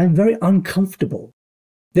because I'm very uncomfortable.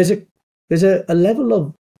 There's a level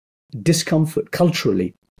of discomfort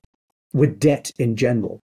culturally with debt in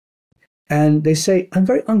general. And they say, I'm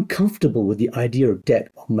very uncomfortable with the idea of debt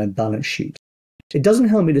on my balance sheet. It doesn't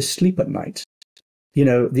help me to sleep at night.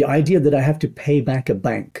 The idea that I have to pay back a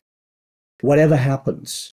bank whatever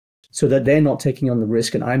happens, so that they're not taking on the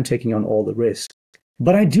risk and I'm taking on all the risk.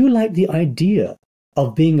 But I do like the idea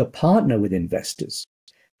of being a partner with investors,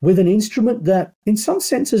 with an instrument that in some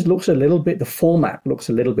senses looks a little bit, the format looks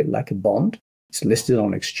a little bit like a bond. It's listed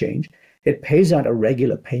on exchange. It pays out a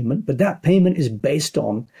regular payment, but that payment is based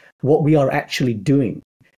on what we are actually doing.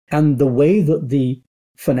 And the way that the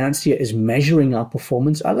financier is measuring our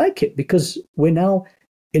performance, I like it because we're now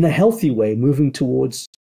in a healthy way moving towards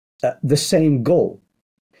the same goal.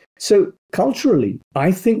 So culturally,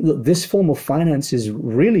 I think that this form of finance is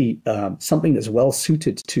really something that's well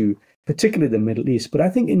suited to particularly the Middle East. But I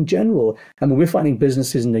think in general, I mean, we're finding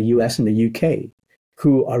businesses in the US and the UK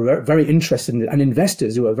who are very interested in it, and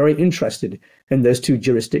investors who are very interested in those two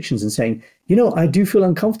jurisdictions and saying, you know, I do feel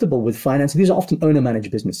uncomfortable with finance. These are often owner-managed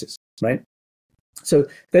businesses, right? So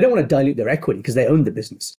they don't want to dilute their equity because they own the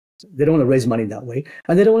business. They don't want to raise money that way.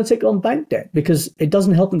 And they don't want to take on bank debt because it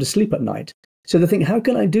doesn't help them to sleep at night. So they think, how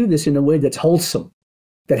can I do this in a way that's wholesome,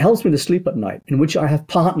 that helps me to sleep at night, in which I have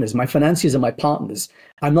partners, my financiers are my partners.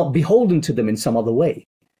 I'm not beholden to them in some other way.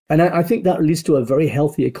 And I think that leads to a very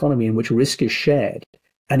healthy economy in which risk is shared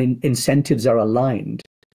and incentives are aligned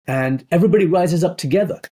and everybody rises up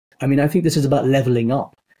together. I mean, I think this is about leveling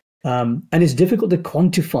up. And it's difficult to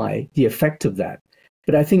quantify the effect of that.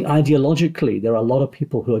 But I think ideologically, there are a lot of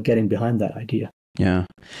people who are getting behind that idea. Yeah.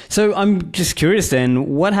 So I'm just curious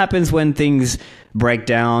then, what happens when things break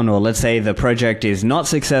down, or let's say the project is not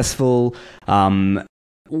successful?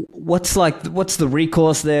 What's the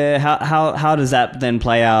recourse there? How does that then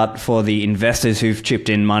play out for the investors who've chipped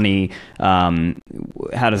in money? How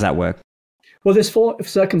does that work? Well, there's 4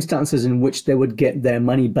 circumstances in which they would get their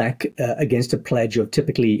money back against a pledge of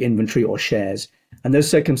typically inventory or shares. And those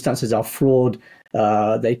circumstances are fraud.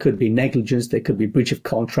 They could be negligence, they could be breach of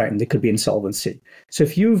contract, and they could be insolvency. So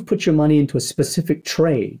if you've put your money into a specific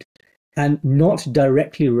trade and not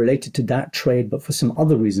directly related to that trade, but for some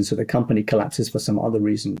other reason, so the company collapses for some other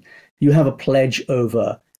reason, you have a pledge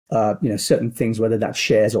over certain things, whether that's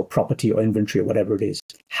shares or property or inventory or whatever it is.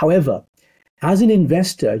 However, as an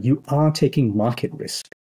investor, you are taking market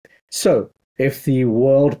risk. So if the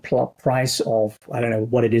world price of, I don't know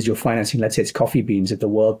what it is you're financing, let's say it's coffee beans, if the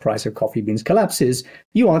world price of coffee beans collapses,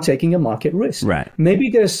 you are taking a market risk. Right. Maybe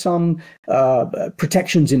there's some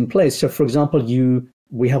protections in place. So for example,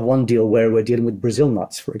 we have one deal where we're dealing with Brazil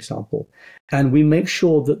nuts, for example, and we make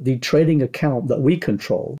sure that the trading account that we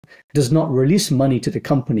control does not release money to the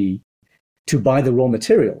company to buy the raw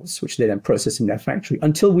materials, which they then process in their factory,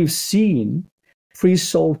 until we've seen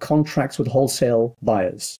pre-sold contracts with wholesale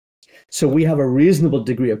buyers. So we have a reasonable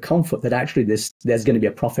degree of comfort that actually there's going to be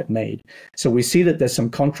a profit made. So we see that there's some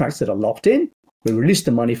contracts that are locked in. We release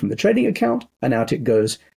the money from the trading account and out it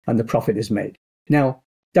goes and the profit is made. Now,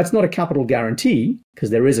 that's not a capital guarantee because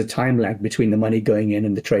there is a time lag between the money going in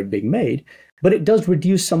and the trade being made, but it does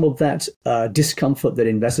reduce some of that discomfort that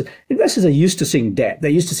investors are used to seeing debt. They're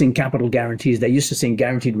used to seeing capital guarantees. They're used to seeing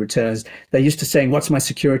guaranteed returns. They're used to saying, what's my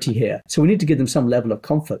security here? So we need to give them some level of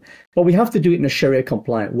comfort. But we have to do it in a Sharia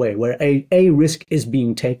compliant way where a risk is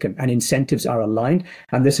being taken and incentives are aligned.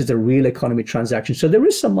 And this is a real economy transaction. So there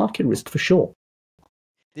is some market risk for sure.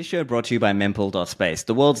 This show brought to you by Mempool.space,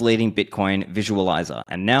 the world's leading Bitcoin visualizer.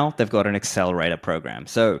 And now they've got an accelerator program.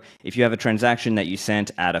 So if you have a transaction that you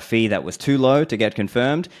sent at a fee that was too low to get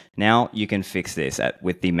confirmed, now you can fix this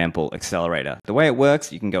with the Mempool accelerator. The way it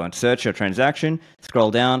works, you can go and search your transaction,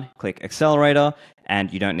 scroll down, click accelerator,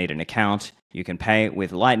 and you don't need an account. You can pay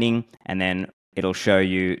with Lightning, and then it'll show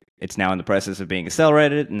you it's now in the process of being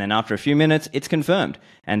accelerated, and then after a few minutes, it's confirmed.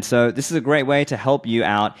 And so this is a great way to help you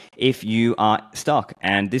out if you are stuck.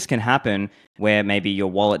 And this can happen where maybe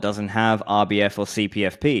your wallet doesn't have RBF or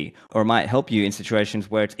CPFP, or it might help you in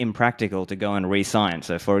situations where it's impractical to go and re-sign.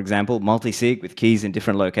 So for example, multi-sig with keys in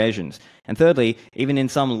different locations. And thirdly, even in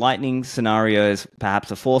some Lightning scenarios,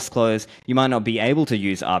 perhaps a forced close, you might not be able to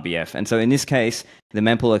use RBF. And so in this case, the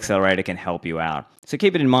Mempool Accelerator can help you out. So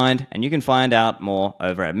keep it in mind, and you can find out more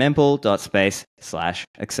over at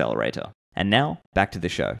mempool.space/accelerator. And now, back to the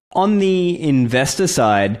show. On the investor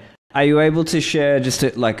side, are you able to share just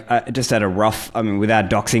at a rough, I mean, without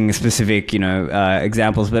doxing specific,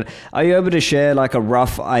 examples, but are you able to share like a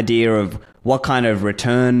rough idea of what kind of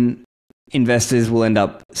return investors will end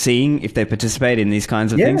up seeing if they participate in these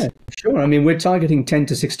kinds of things? Yeah, sure. I mean, we're targeting 10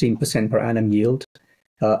 to 16% per annum yield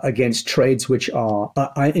against trades which are,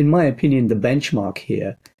 in my opinion, the benchmark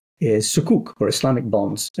here is sukuk or Islamic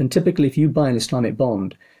bonds. And typically, if you buy an Islamic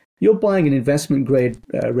bond, you're buying an investment grade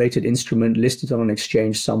rated instrument listed on an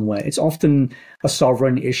exchange somewhere. It's often a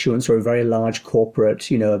sovereign issuance or a very large corporate,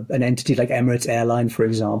 an entity like Emirates Airline, for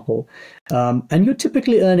example. And you're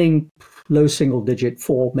typically earning low single digit,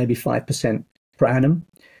 4, maybe 5% per annum.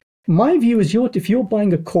 My view is if you're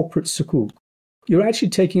buying a corporate sukuk, you're actually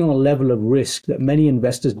taking on a level of risk that many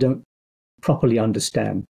investors don't properly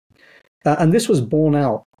understand. And this was borne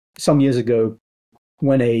out some years ago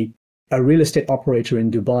when a real estate operator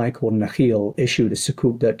in Dubai called Nakheel issued a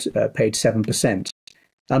sukuk that paid 7%.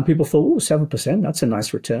 And people thought, 7%, that's a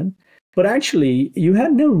nice return. But actually, you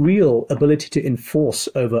had no real ability to enforce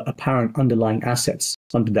over apparent underlying assets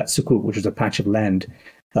under that sukuk, which was a patch of land,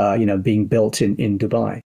 being built in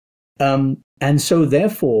Dubai. And so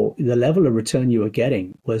therefore, the level of return you were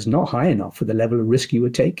getting was not high enough for the level of risk you were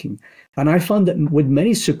taking. And I found that with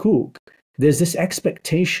many sukuk, there's this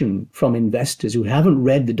expectation from investors who haven't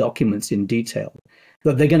read the documents in detail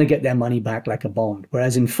that they're going to get their money back like a bond.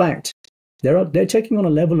 Whereas in fact, they're taking on a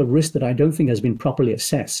level of risk that I don't think has been properly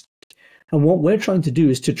assessed. And what we're trying to do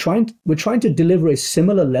is we're trying to deliver a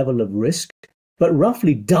similar level of risk, but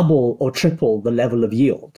roughly double or triple the level of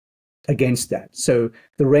yield against that. So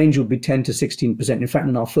the range would be 10 to 16%. In fact,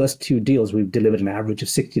 in our first 2 deals, we've delivered an average of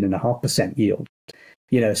 16.5% yield.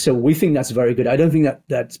 So we think that's very good. I don't think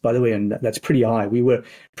that's, by the way, and that's pretty high. We were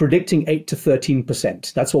predicting 8 to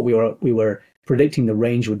 13%. That's what we were predicting the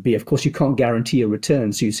range would be. Of course, you can't guarantee a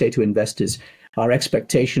return. So you say to investors, our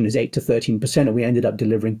expectation is 8 to 13%, and we ended up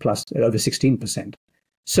delivering plus over 16%.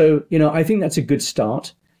 So, I think that's a good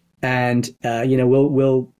start. And,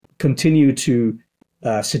 we'll continue to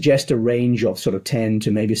suggest a range of sort of 10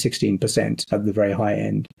 to maybe 16% at the very high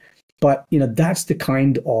end. But, that's the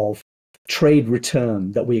kind of trade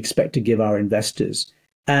return that we expect to give our investors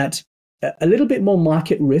at a little bit more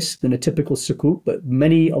market risk than a typical sukuk, but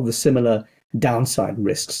many of the similar downside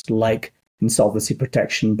risks like insolvency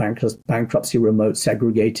protection, bankruptcy remote,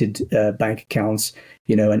 segregated bank accounts,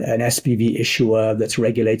 an SPV issuer that's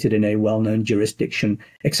regulated in a well-known jurisdiction,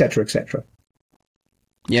 et cetera, et cetera.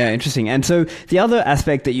 Yeah, interesting. And so the other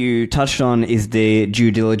aspect that you touched on is the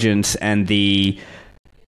due diligence and the,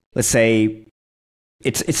 let's say,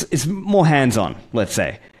 it's more hands-on, let's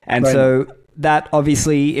say. And right. So that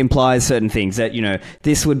obviously implies certain things that,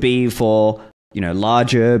 this would be for,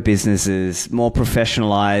 larger businesses, more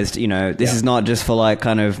professionalized, this is not just for like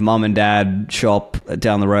kind of mom and dad shop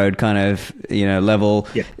down the road kind of, level.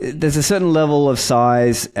 Yeah. There's a certain level of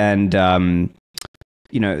size and,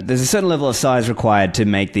 there's a certain level of size required to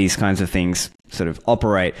make these kinds of things sort of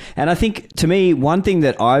operate. And I think to me, one thing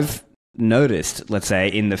that I've noticed, let's say,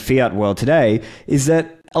 in the fiat world today is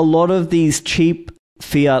that a lot of these cheap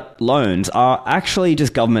fiat loans are actually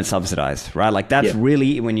just government subsidized, right? Like that's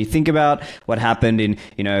really, when you think about what happened in,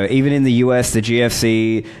 even in the US, the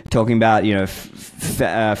GFC, talking about,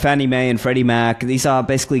 Fannie Mae and Freddie Mac, these are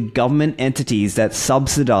basically government entities that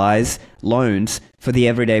subsidize loans for the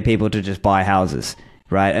everyday people to just buy houses.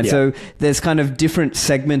 Right. And so there's kind of different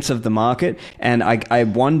segments of the market. And I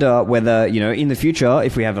wonder whether, in the future,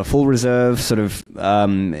 if we have a full reserve sort of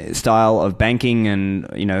style of banking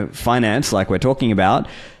and, finance like we're talking about,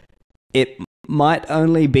 it might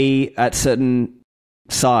only be at certain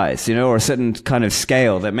size, or a certain kind of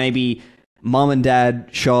scale that maybe mom and dad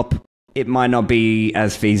shop, it might not be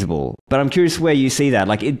as feasible. But I'm curious where you see that.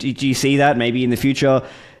 Like, do you see that maybe in the future,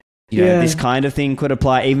 this kind of thing could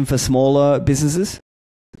apply even for smaller businesses?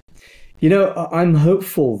 I'm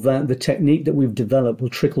hopeful that the technique that we've developed will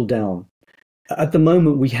trickle down. At the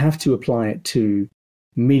moment, we have to apply it to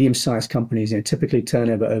medium-sized companies, typically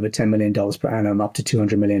turnover over $10 million per annum, up to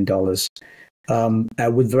 $200 million,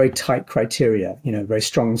 with very tight criteria, very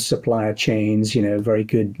strong supplier chains, very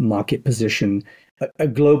good market position, a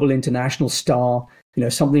global international star,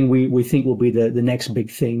 something we think will be the next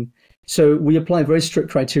big thing. So we apply very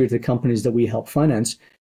strict criteria to the companies that we help finance.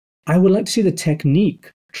 I would like to see the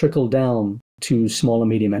technique trickle down to small and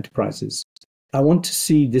medium enterprises. I want to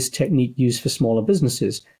see this technique used for smaller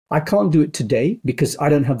businesses. I can't do it today because I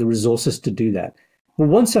don't have the resources to do that. But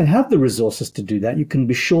once I have the resources to do that, you can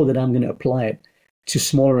be sure that I'm going to apply it to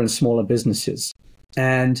smaller and smaller businesses.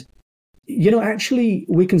 And, actually,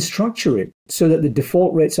 we can structure it so that the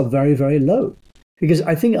default rates are very, very low. Because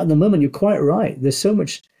I think at the moment, you're quite right. There's so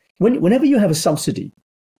much. Whenever you have a subsidy,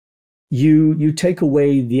 you take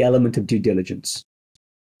away the element of due diligence.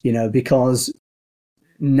 Because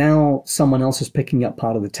now someone else is picking up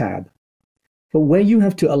part of the tab. But where you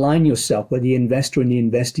have to align yourself, where the investor and the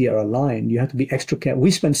investee are aligned, you have to be extra careful. We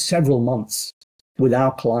spend several months with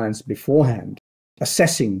our clients beforehand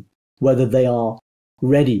assessing whether they are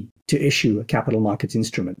ready to issue a capital markets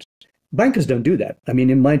instrument. Bankers don't do that. I mean,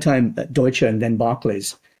 in my time at Deutsche and then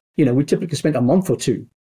Barclays, we typically spent a month or two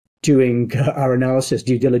doing our analysis,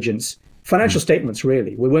 due diligence, financial statements,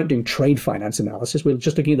 really. We weren't doing trade finance analysis. We were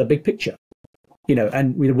just looking at the big picture,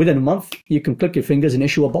 and within a month, you can click your fingers and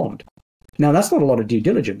issue a bond. Now, that's not a lot of due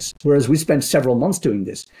diligence, whereas we spent several months doing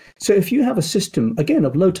this. So if you have a system, again,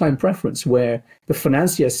 of low time preference, where the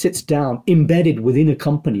financier sits down embedded within a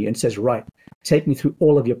company and says, right, take me through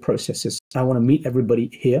all of your processes. I want to meet everybody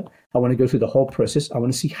here. I want to go through the whole process. I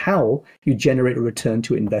want to see how you generate a return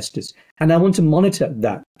to investors. And I want to monitor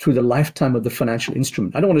that through the lifetime of the financial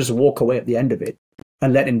instrument. I don't want to just walk away at the end of it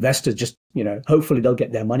and let investors just, hopefully they'll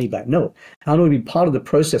get their money back. No, I want to be part of the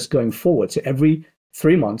process going forward. So every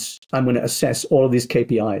 3 months, I'm going to assess all of these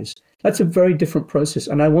KPIs. That's a very different process.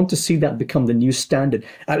 And I want to see that become the new standard,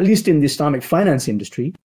 at least in the Islamic finance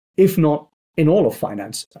industry, if not in all of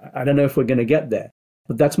finance. I don't know if we're going to get there,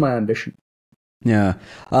 but that's my ambition. Yeah.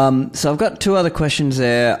 So I've got two other questions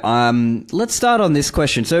there. Let's start on this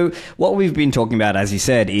question. So what we've been talking about, as you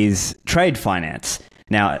said, is trade finance.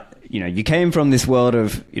 Now, you came from this world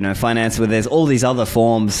of, finance where there's all these other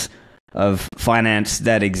forms of finance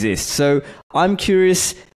that exist. So I'm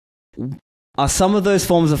curious, are some of those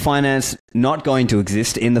forms of finance not going to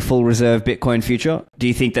exist in the full reserve Bitcoin future? Do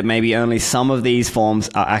you think that maybe only some of these forms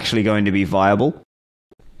are actually going to be viable?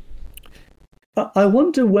 I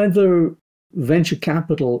wonder whether venture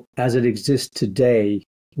capital as it exists today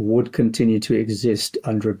would continue to exist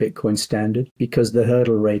under a Bitcoin standard, because the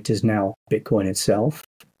hurdle rate is now Bitcoin itself.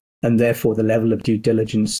 And therefore the level of due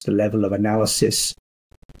diligence, the level of analysis,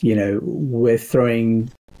 we're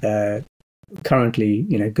throwing currently,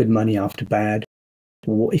 good money after bad.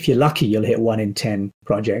 If you're lucky, you'll hit 1 in 10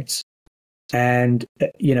 projects. And,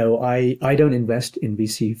 I don't invest in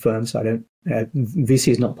VC firms. VC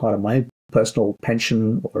is not part of my personal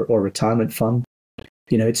pension or retirement fund.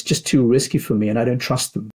 It's just too risky for me, and I don't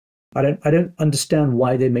trust them. I don't understand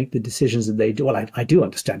why they make the decisions that they do. Well, I do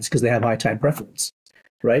understand. It's because they have high time preference,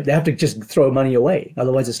 right? They have to just throw money away.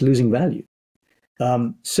 Otherwise, it's losing value.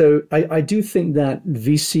 So I do think that the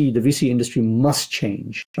VC industry must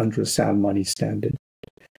change under a sound money standard.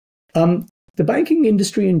 The banking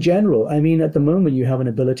industry in general, at the moment, you have an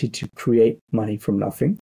ability to create money from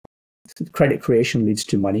nothing. Credit creation leads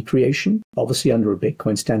to money creation. Obviously, under a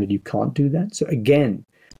Bitcoin standard, you can't do that. So again,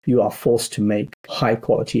 you are forced to make high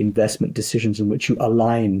quality investment decisions in which you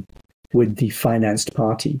align with the financed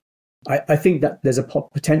party. I think that there's a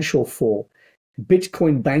potential for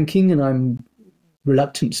Bitcoin banking, and I'm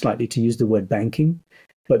reluctant slightly to use the word banking,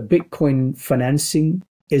 but Bitcoin financing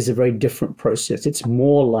is a very different process. It's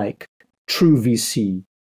more like true VC,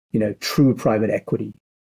 true private equity,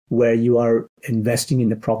 where you are investing in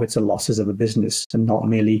the profits and losses of a business and not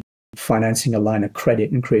merely financing a line of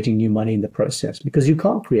credit and creating new money in the process, because you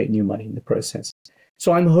can't create new money in the process.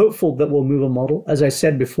 So I'm hopeful that we'll move a model. As I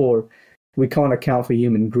said before, we can't account for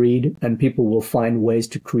human greed, and people will find ways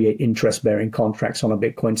to create interest-bearing contracts on a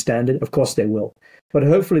Bitcoin standard. Of course they will. But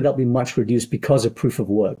hopefully that'll be much reduced because of proof of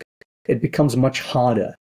work. It becomes much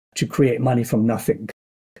harder to create money from nothing,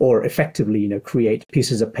 or effectively, create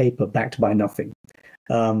pieces of paper backed by nothing.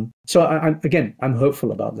 So I'm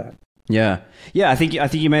hopeful about that. Yeah. I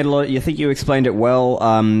think you made a lot. I think you explained it well.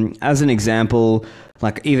 As an example,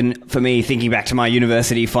 like even for me, thinking back to my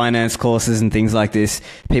university finance courses and things like this,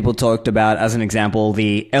 people talked about, as an example,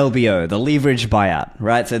 the LBO, the leveraged buyout,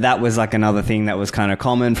 right? So that was like another thing that was kind of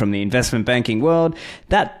common from the investment banking world.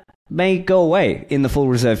 That may go away in the full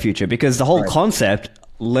reserve future, because the whole concept,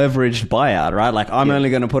 leveraged buyout, right? Like I'm only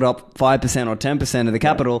going to put up 5% or 10% of the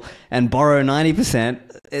capital and borrow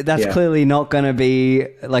 90%. That's clearly not going to be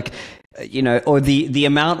like, or the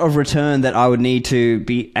amount of return that I would need to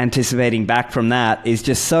be anticipating back from that is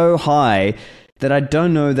just so high that I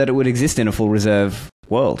don't know that it would exist in a full reserve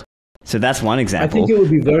world. So that's one example. I think it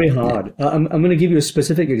would be very hard. I'm going to give you a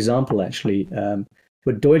specific example, actually.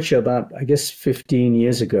 With Deutsche, about, 15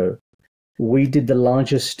 years ago, we did the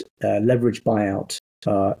largest leverage buyout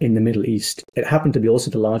in the Middle East. It happened to be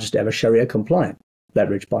also the largest ever Sharia compliant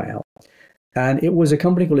leverage buyout. And it was a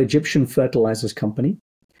company called Egyptian Fertilizers Company.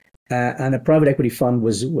 And a private equity fund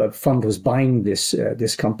was buying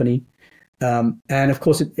this company. And of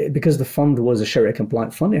course, because the fund was a Sharia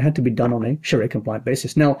compliant fund, it had to be done on a Sharia compliant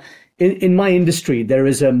basis. Now, in my industry,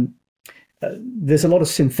 there's a lot of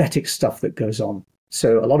synthetic stuff that goes on.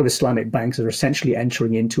 So a lot of Islamic banks are essentially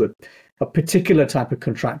entering into a particular type of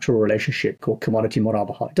contractual relationship called commodity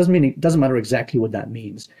murabaha. It doesn't matter exactly what that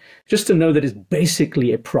means. Just to know that it's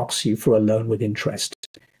basically a proxy for a loan with interest.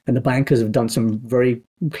 And the bankers have done some very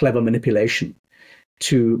clever manipulation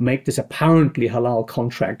to make this apparently halal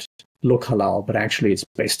contract look halal, but actually it's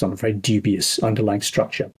based on a very dubious underlying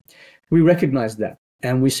structure. We recognized that.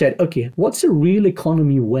 And we said, okay, what's a real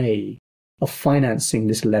economy way of financing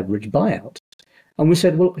this leveraged buyout? And we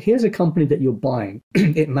said, well, here's a company that you're buying.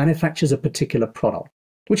 It manufactures a particular product,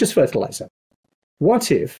 which is fertilizer.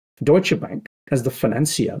 What if Deutsche Bank, as the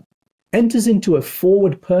financier, enters into a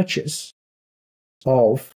forward purchase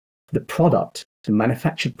of the product, the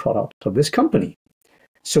manufactured product of this company?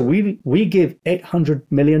 So we give $800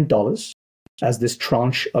 million as this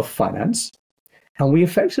tranche of finance, and we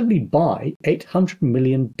effectively buy $800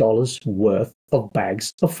 million worth of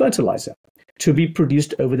bags of fertilizer to be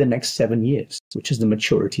produced over the next 7 years, which is the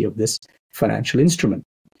maturity of this financial instrument.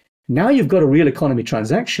 Now you've got a real economy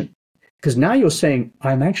transaction, because now you're saying,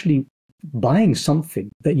 I'm actually buying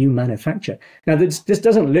something that you manufacture. Now, this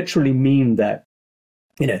doesn't literally mean that,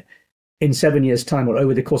 in 7 years' time or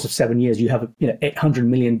over the course of 7 years, you have $800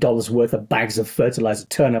 million worth of bags of fertilizer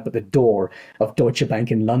turn up at the door of Deutsche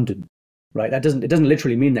Bank in London, right? It doesn't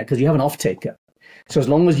literally mean that, because you have an off-taker. So as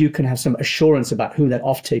long as you can have some assurance about who that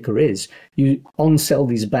off-taker is, you on-sell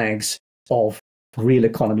these bags of real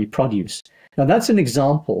economy produce. Now, that's an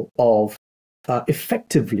example of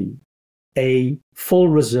effectively a full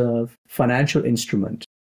reserve financial instrument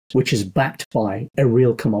which is backed by a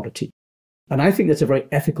real commodity. And I think that's a very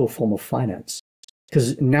ethical form of finance,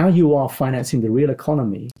 because now you are financing the real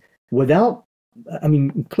economy without,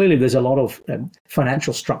 clearly there's a lot of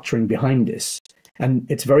financial structuring behind this. And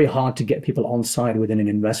it's very hard to get people on side within an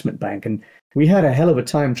investment bank. And we had a hell of a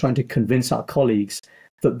time trying to convince our colleagues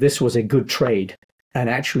that this was a good trade. And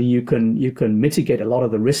actually you can mitigate a lot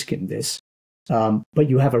of the risk in this. But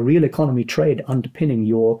you have a real economy trade underpinning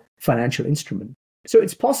your financial instrument. So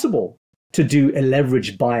it's possible to do a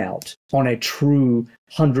leveraged buyout on a true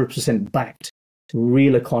 100% backed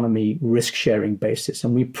real economy risk sharing basis.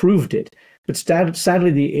 And we proved it. But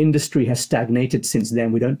sadly, the industry has stagnated since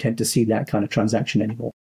then. We don't tend to see that kind of transaction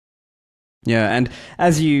anymore. Yeah, and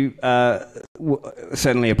as you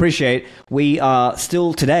certainly appreciate, we are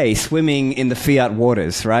still today swimming in the fiat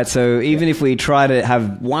waters, right? So even if we try to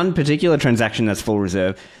have one particular transaction that's full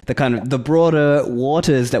reserve, the broader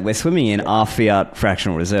waters that we're swimming in are fiat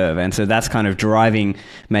fractional reserve, and so that's kind of driving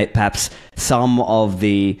perhaps some of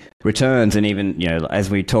the returns. And even as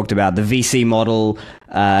we talked about, the VC model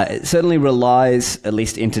it certainly relies, at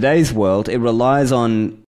least in today's world, it relies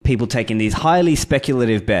on people taking these highly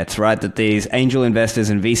speculative bets, right? That these angel investors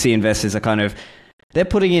and VC investors are they're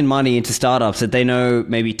putting in money into startups that they know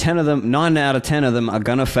maybe 9 out of 10 of them are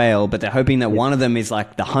going to fail, but they're hoping that one of them is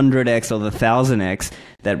like the 100x or the 1000x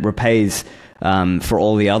that repays for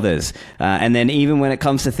all the others. And then even when it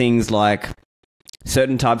comes to things like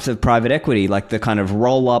certain types of private equity, like the kind of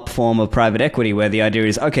roll-up form of private equity, where the idea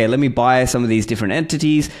is, okay, let me buy some of these different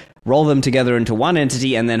entities, roll them together into one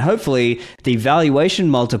entity, and then hopefully the valuation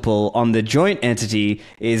multiple on the joint entity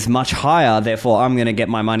is much higher, therefore I'm going to get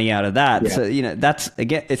my money out of that. Yeah. So, that's,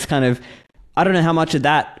 again, it's kind of, I don't know how much of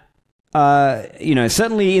that,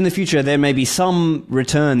 certainly in the future there may be some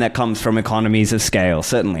return that comes from economies of scale,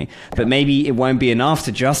 certainly, but maybe it won't be enough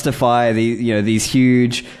to justify these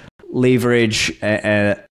huge leverage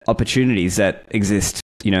opportunities that exist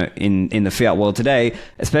in the fiat world today,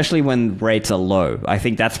 especially when rates are low. I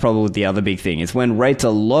think that's probably the other big thing, is when rates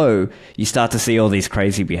are low, you start to see all these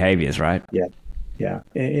crazy behaviors, right? Yeah.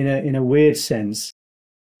 In a weird sense,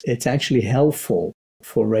 it's actually helpful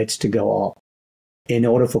for rates to go up in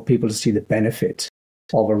order for people to see the benefit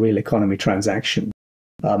of a real economy transaction.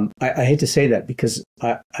 I hate to say that, because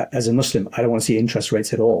as a Muslim, I don't want to see interest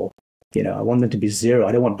rates at all. I want them to be zero.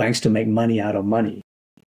 I don't want banks to make money out of money.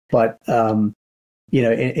 But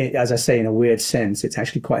as I say, in a weird sense, it's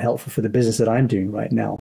actually quite helpful for the business that I'm doing right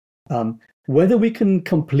now. Whether we can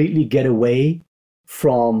completely get away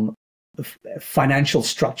from financial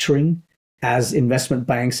structuring as investment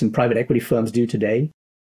banks and private equity firms do today,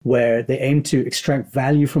 where they aim to extract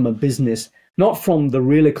value from a business, not from the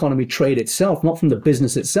real economy trade itself, not from the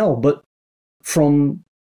business itself, but from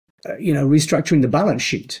restructuring the balance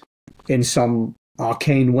sheet in some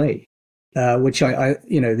arcane way. Which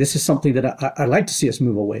this is something that I'd like to see us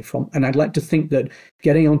move away from. And I'd like to think that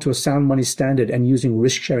getting onto a sound money standard and using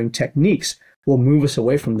risk-sharing techniques will move us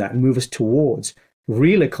away from that and move us towards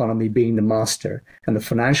real economy being the master and the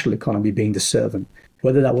financial economy being the servant.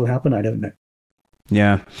 Whether that will happen, I don't know.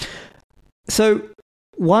 Yeah. So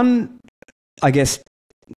one, I guess,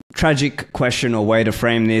 tragic question or way to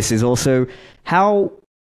frame this is also, how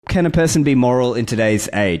can a person be moral in today's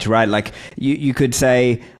age, right? Like you could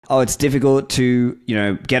say, oh, it's difficult to,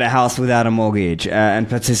 get a house without a mortgage and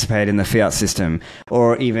participate in the fiat system.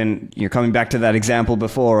 Or even, coming back to that example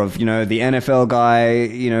before of, the NFL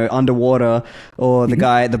guy, underwater, or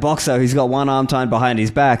the boxer who's got one arm tied behind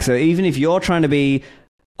his back. So even if you're trying to be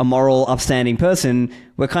a moral, upstanding person,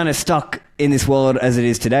 we're kind of stuck in this world as it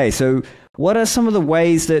is today. So what are some of the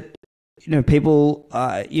ways that, people,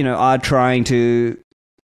 are trying to,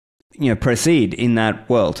 proceed in that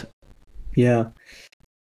world? Yeah.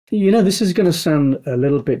 This is going to sound a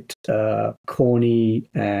little bit corny,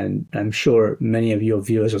 and I'm sure many of your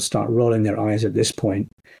viewers will start rolling their eyes at this point.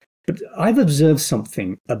 But I've observed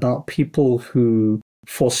something about people who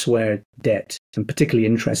forswear debt, and particularly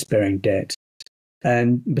interest-bearing debt.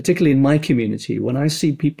 And particularly in my community, when I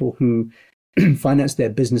see people who finance their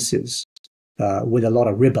businesses with a lot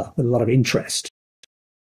of riba, with a lot of interest,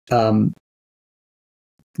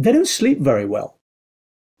 they don't sleep very well.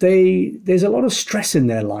 There's a lot of stress in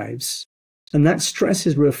their lives, and that stress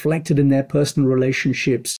is reflected in their personal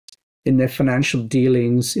relationships, in their financial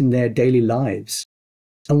dealings, in their daily lives.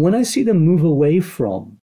 And when I see them move away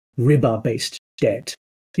from riba-based debt,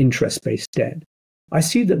 interest-based debt, I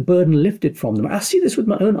see that burden lifted from them. I see this with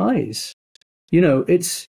my own eyes.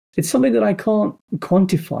 It's something that I can't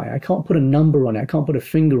quantify. I can't put a number on it. I can't put a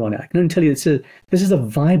finger on it. I can only tell you this is a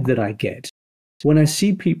vibe that I get. When I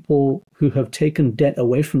see people who have taken debt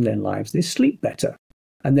away from their lives, they sleep better,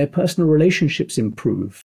 and their personal relationships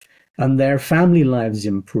improve, and their family lives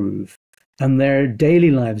improve, and their daily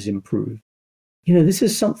lives improve. This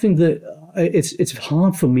is something that it's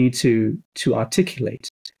hard for me to articulate.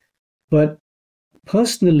 But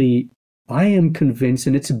personally, I am convinced,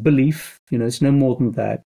 and it's a belief, it's no more than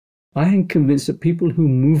that. I am convinced that people who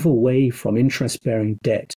move away from interest-bearing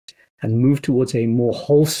debt and move towards a more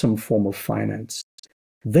wholesome form of finance,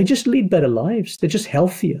 they just lead better lives. They're just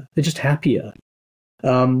healthier. They're just happier.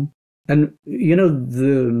 And,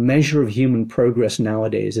 the measure of human progress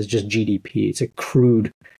nowadays is just GDP. It's a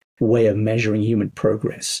crude way of measuring human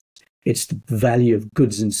progress. It's the value of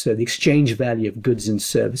goods and services, the exchange value of goods and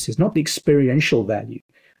services, not the experiential value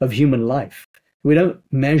of human life. We don't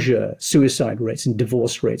measure suicide rates and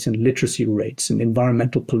divorce rates and literacy rates and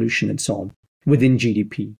environmental pollution and so on within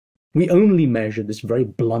GDP. We only measure this very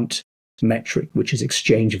blunt metric, which is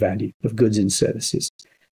exchange value of goods and services.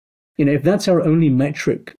 If that's our only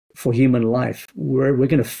metric for human life, we're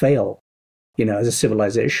going to fail, as a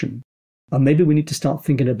civilization. Or maybe we need to start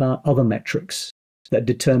thinking about other metrics that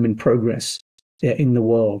determine progress in the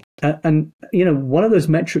world. And one of those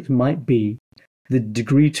metrics might be the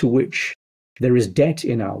degree to which there is debt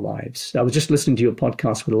in our lives. I was just listening to your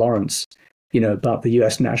podcast with Lawrence, about the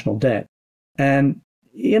US national debt. And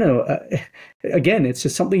again, it's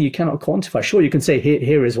just something you cannot quantify. Sure, you can say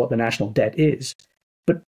here is what the national debt is,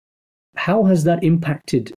 but how has that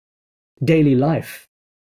impacted daily life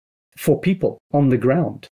for people on the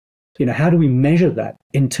ground? How do we measure that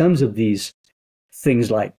in terms of these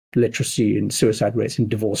things like literacy and suicide rates and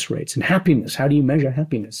divorce rates and happiness? How do you measure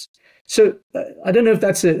happiness? So I don't know if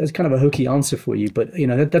that's kind of a hokey answer for you, but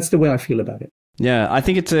that's the way I feel about it. Yeah, I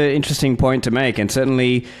think it's an interesting point to make, and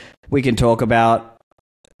certainly we can talk about,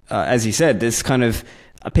 as you said, this kind of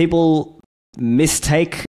people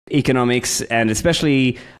mistake economics, and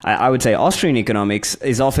especially I would say Austrian economics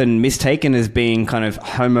is often mistaken as being kind of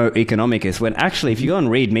homo economicus, when actually if you go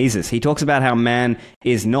and read Mises, he talks about how man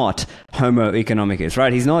is not homo economicus,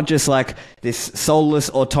 right? He's not just like this soulless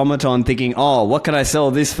automaton thinking, oh, what can I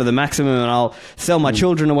sell this for the maximum and I'll sell my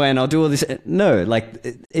children away and I'll do all this. No, like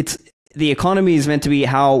it's the economy is meant to be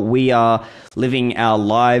how we are living our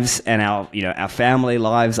lives, and our family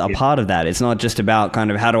lives are part of that. It's not just about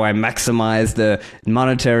kind of how do I maximize the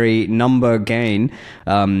monetary number gain.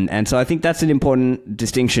 And so I think that's an important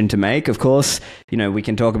distinction to make. Of course, we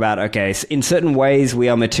can talk about, okay, in certain ways we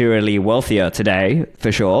are materially wealthier today,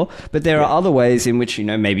 for sure. But there are other ways in which,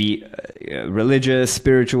 maybe religious,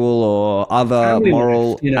 spiritual, or other family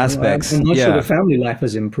moral life, aspects. I'm not sure the family life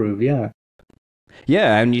has improved,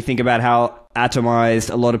 Yeah, and you think about how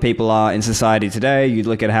atomized a lot of people are in society today. You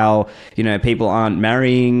look at how, people aren't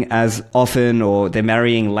marrying as often, or they're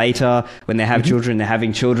marrying later. When they have children, they're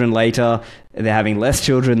having children later. They're having less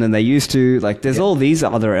children than they used to. Like, there's all these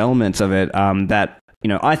other elements of it that,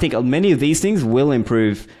 I think many of these things will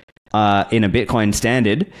improve in a Bitcoin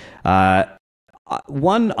standard.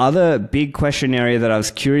 One other big question area that I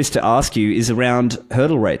was curious to ask you is around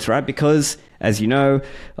hurdle rates, right? Because, as you know,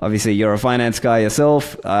 obviously you're a finance guy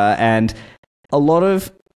yourself, and a lot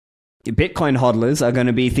of Bitcoin hodlers are going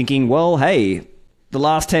to be thinking, well, hey, the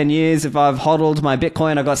last 10 years, if I've hodled my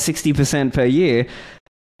Bitcoin, I got 60% per year.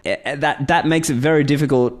 that makes it very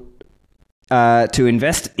difficult to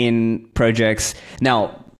invest in projects.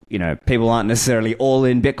 Now, people aren't necessarily all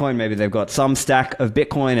in Bitcoin. Maybe they've got some stack of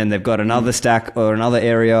Bitcoin and they've got another stack or another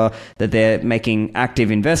area that they're making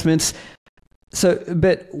active investments. So,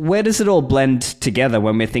 but where does it all blend together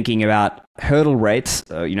when we're thinking about hurdle rates,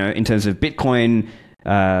 in terms of Bitcoin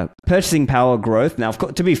purchasing power growth? Now, of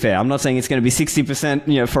course, to be fair, I'm not saying it's going to be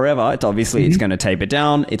 60%, forever. It's obviously it's going to taper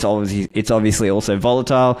down. It's obviously also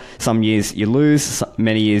volatile. Some years you lose,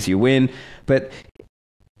 many years you win. But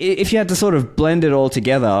if you had to sort of blend it all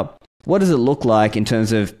together, what does it look like in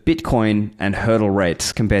terms of Bitcoin and hurdle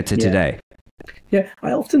rates compared to today? Yeah,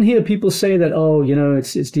 I often hear people say that,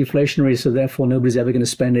 it's deflationary, so therefore nobody's ever going to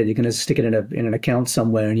spend it. You're going to stick it in an account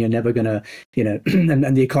somewhere, and you're never going to,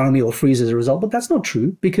 and the economy will freeze as a result. But that's not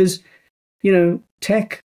true, because,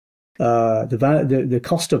 tech, the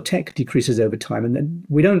cost of tech decreases over time, and then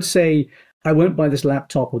we don't say, I won't buy this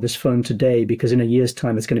laptop or this phone today because in a year's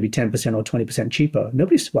time it's going to be 10% or 20% cheaper.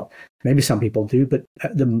 Maybe some people do, but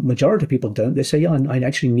the majority of people don't. They say, yeah, I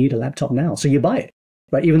actually need a laptop now, so you buy it.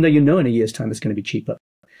 Right, even though in a year's time it's going to be cheaper.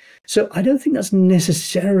 So I don't think that's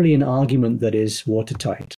necessarily an argument that is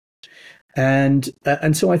watertight. And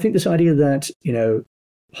so I think this idea that,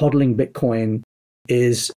 hodling Bitcoin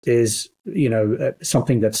is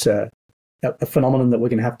something that's a phenomenon that we're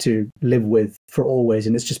going to have to live with for always,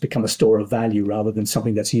 and it's just become a store of value rather than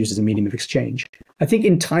something that's used as a medium of exchange. I think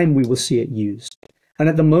in time we will see it used. And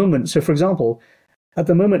at the moment, so for example,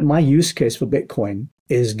 my use case for Bitcoin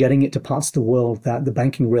is getting it to parts of the world that the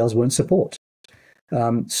banking rails won't support.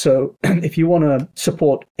 So if you want to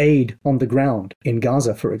support aid on the ground in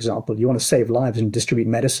Gaza, for example, you want to save lives and distribute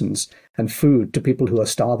medicines and food to people who are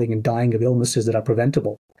starving and dying of illnesses that are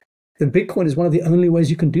preventable, then Bitcoin is one of the only ways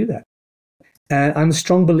you can do that. And I'm a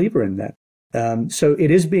strong believer in that. So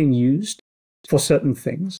it is being used for certain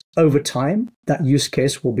things. Over time, that use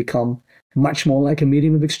case will become much more like a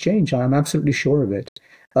medium of exchange. I'm absolutely sure of it.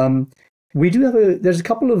 There's a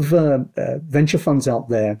couple of venture funds out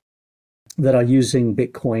there that are using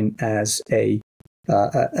Bitcoin as a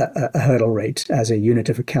hurdle rate, as a unit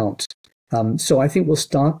of account. So I think we'll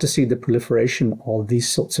start to see the proliferation of these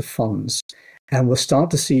sorts of funds, and we'll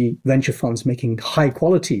start to see venture funds making high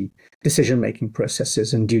quality decision-making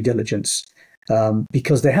processes and due diligence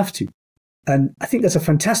because they have to. And I think that's a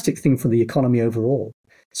fantastic thing for the economy overall.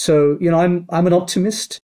 So, I'm an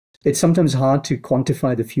optimist. It's sometimes hard to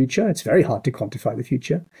quantify the future. It's very hard to quantify the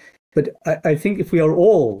future. But I think if we are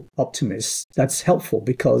all optimists, that's helpful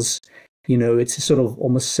because, it's a sort of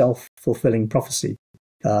almost self-fulfilling prophecy.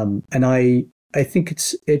 And I think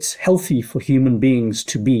it's healthy for human beings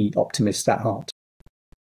to be optimists at heart.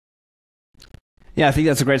 Yeah, I think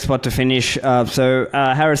that's a great spot to finish. So,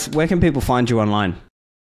 Harris, where can people find you online?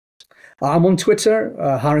 I'm on Twitter,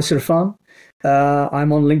 Harris Irfan.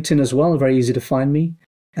 I'm on LinkedIn as well, very easy to find me.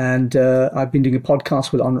 And I've been doing a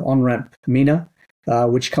podcast with On-Ramp Mina,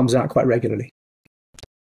 which comes out quite regularly.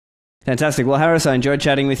 Fantastic. Well, Harris, I enjoyed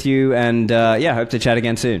chatting with you and hope to chat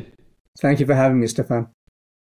again soon. Thank you for having me, Stefan.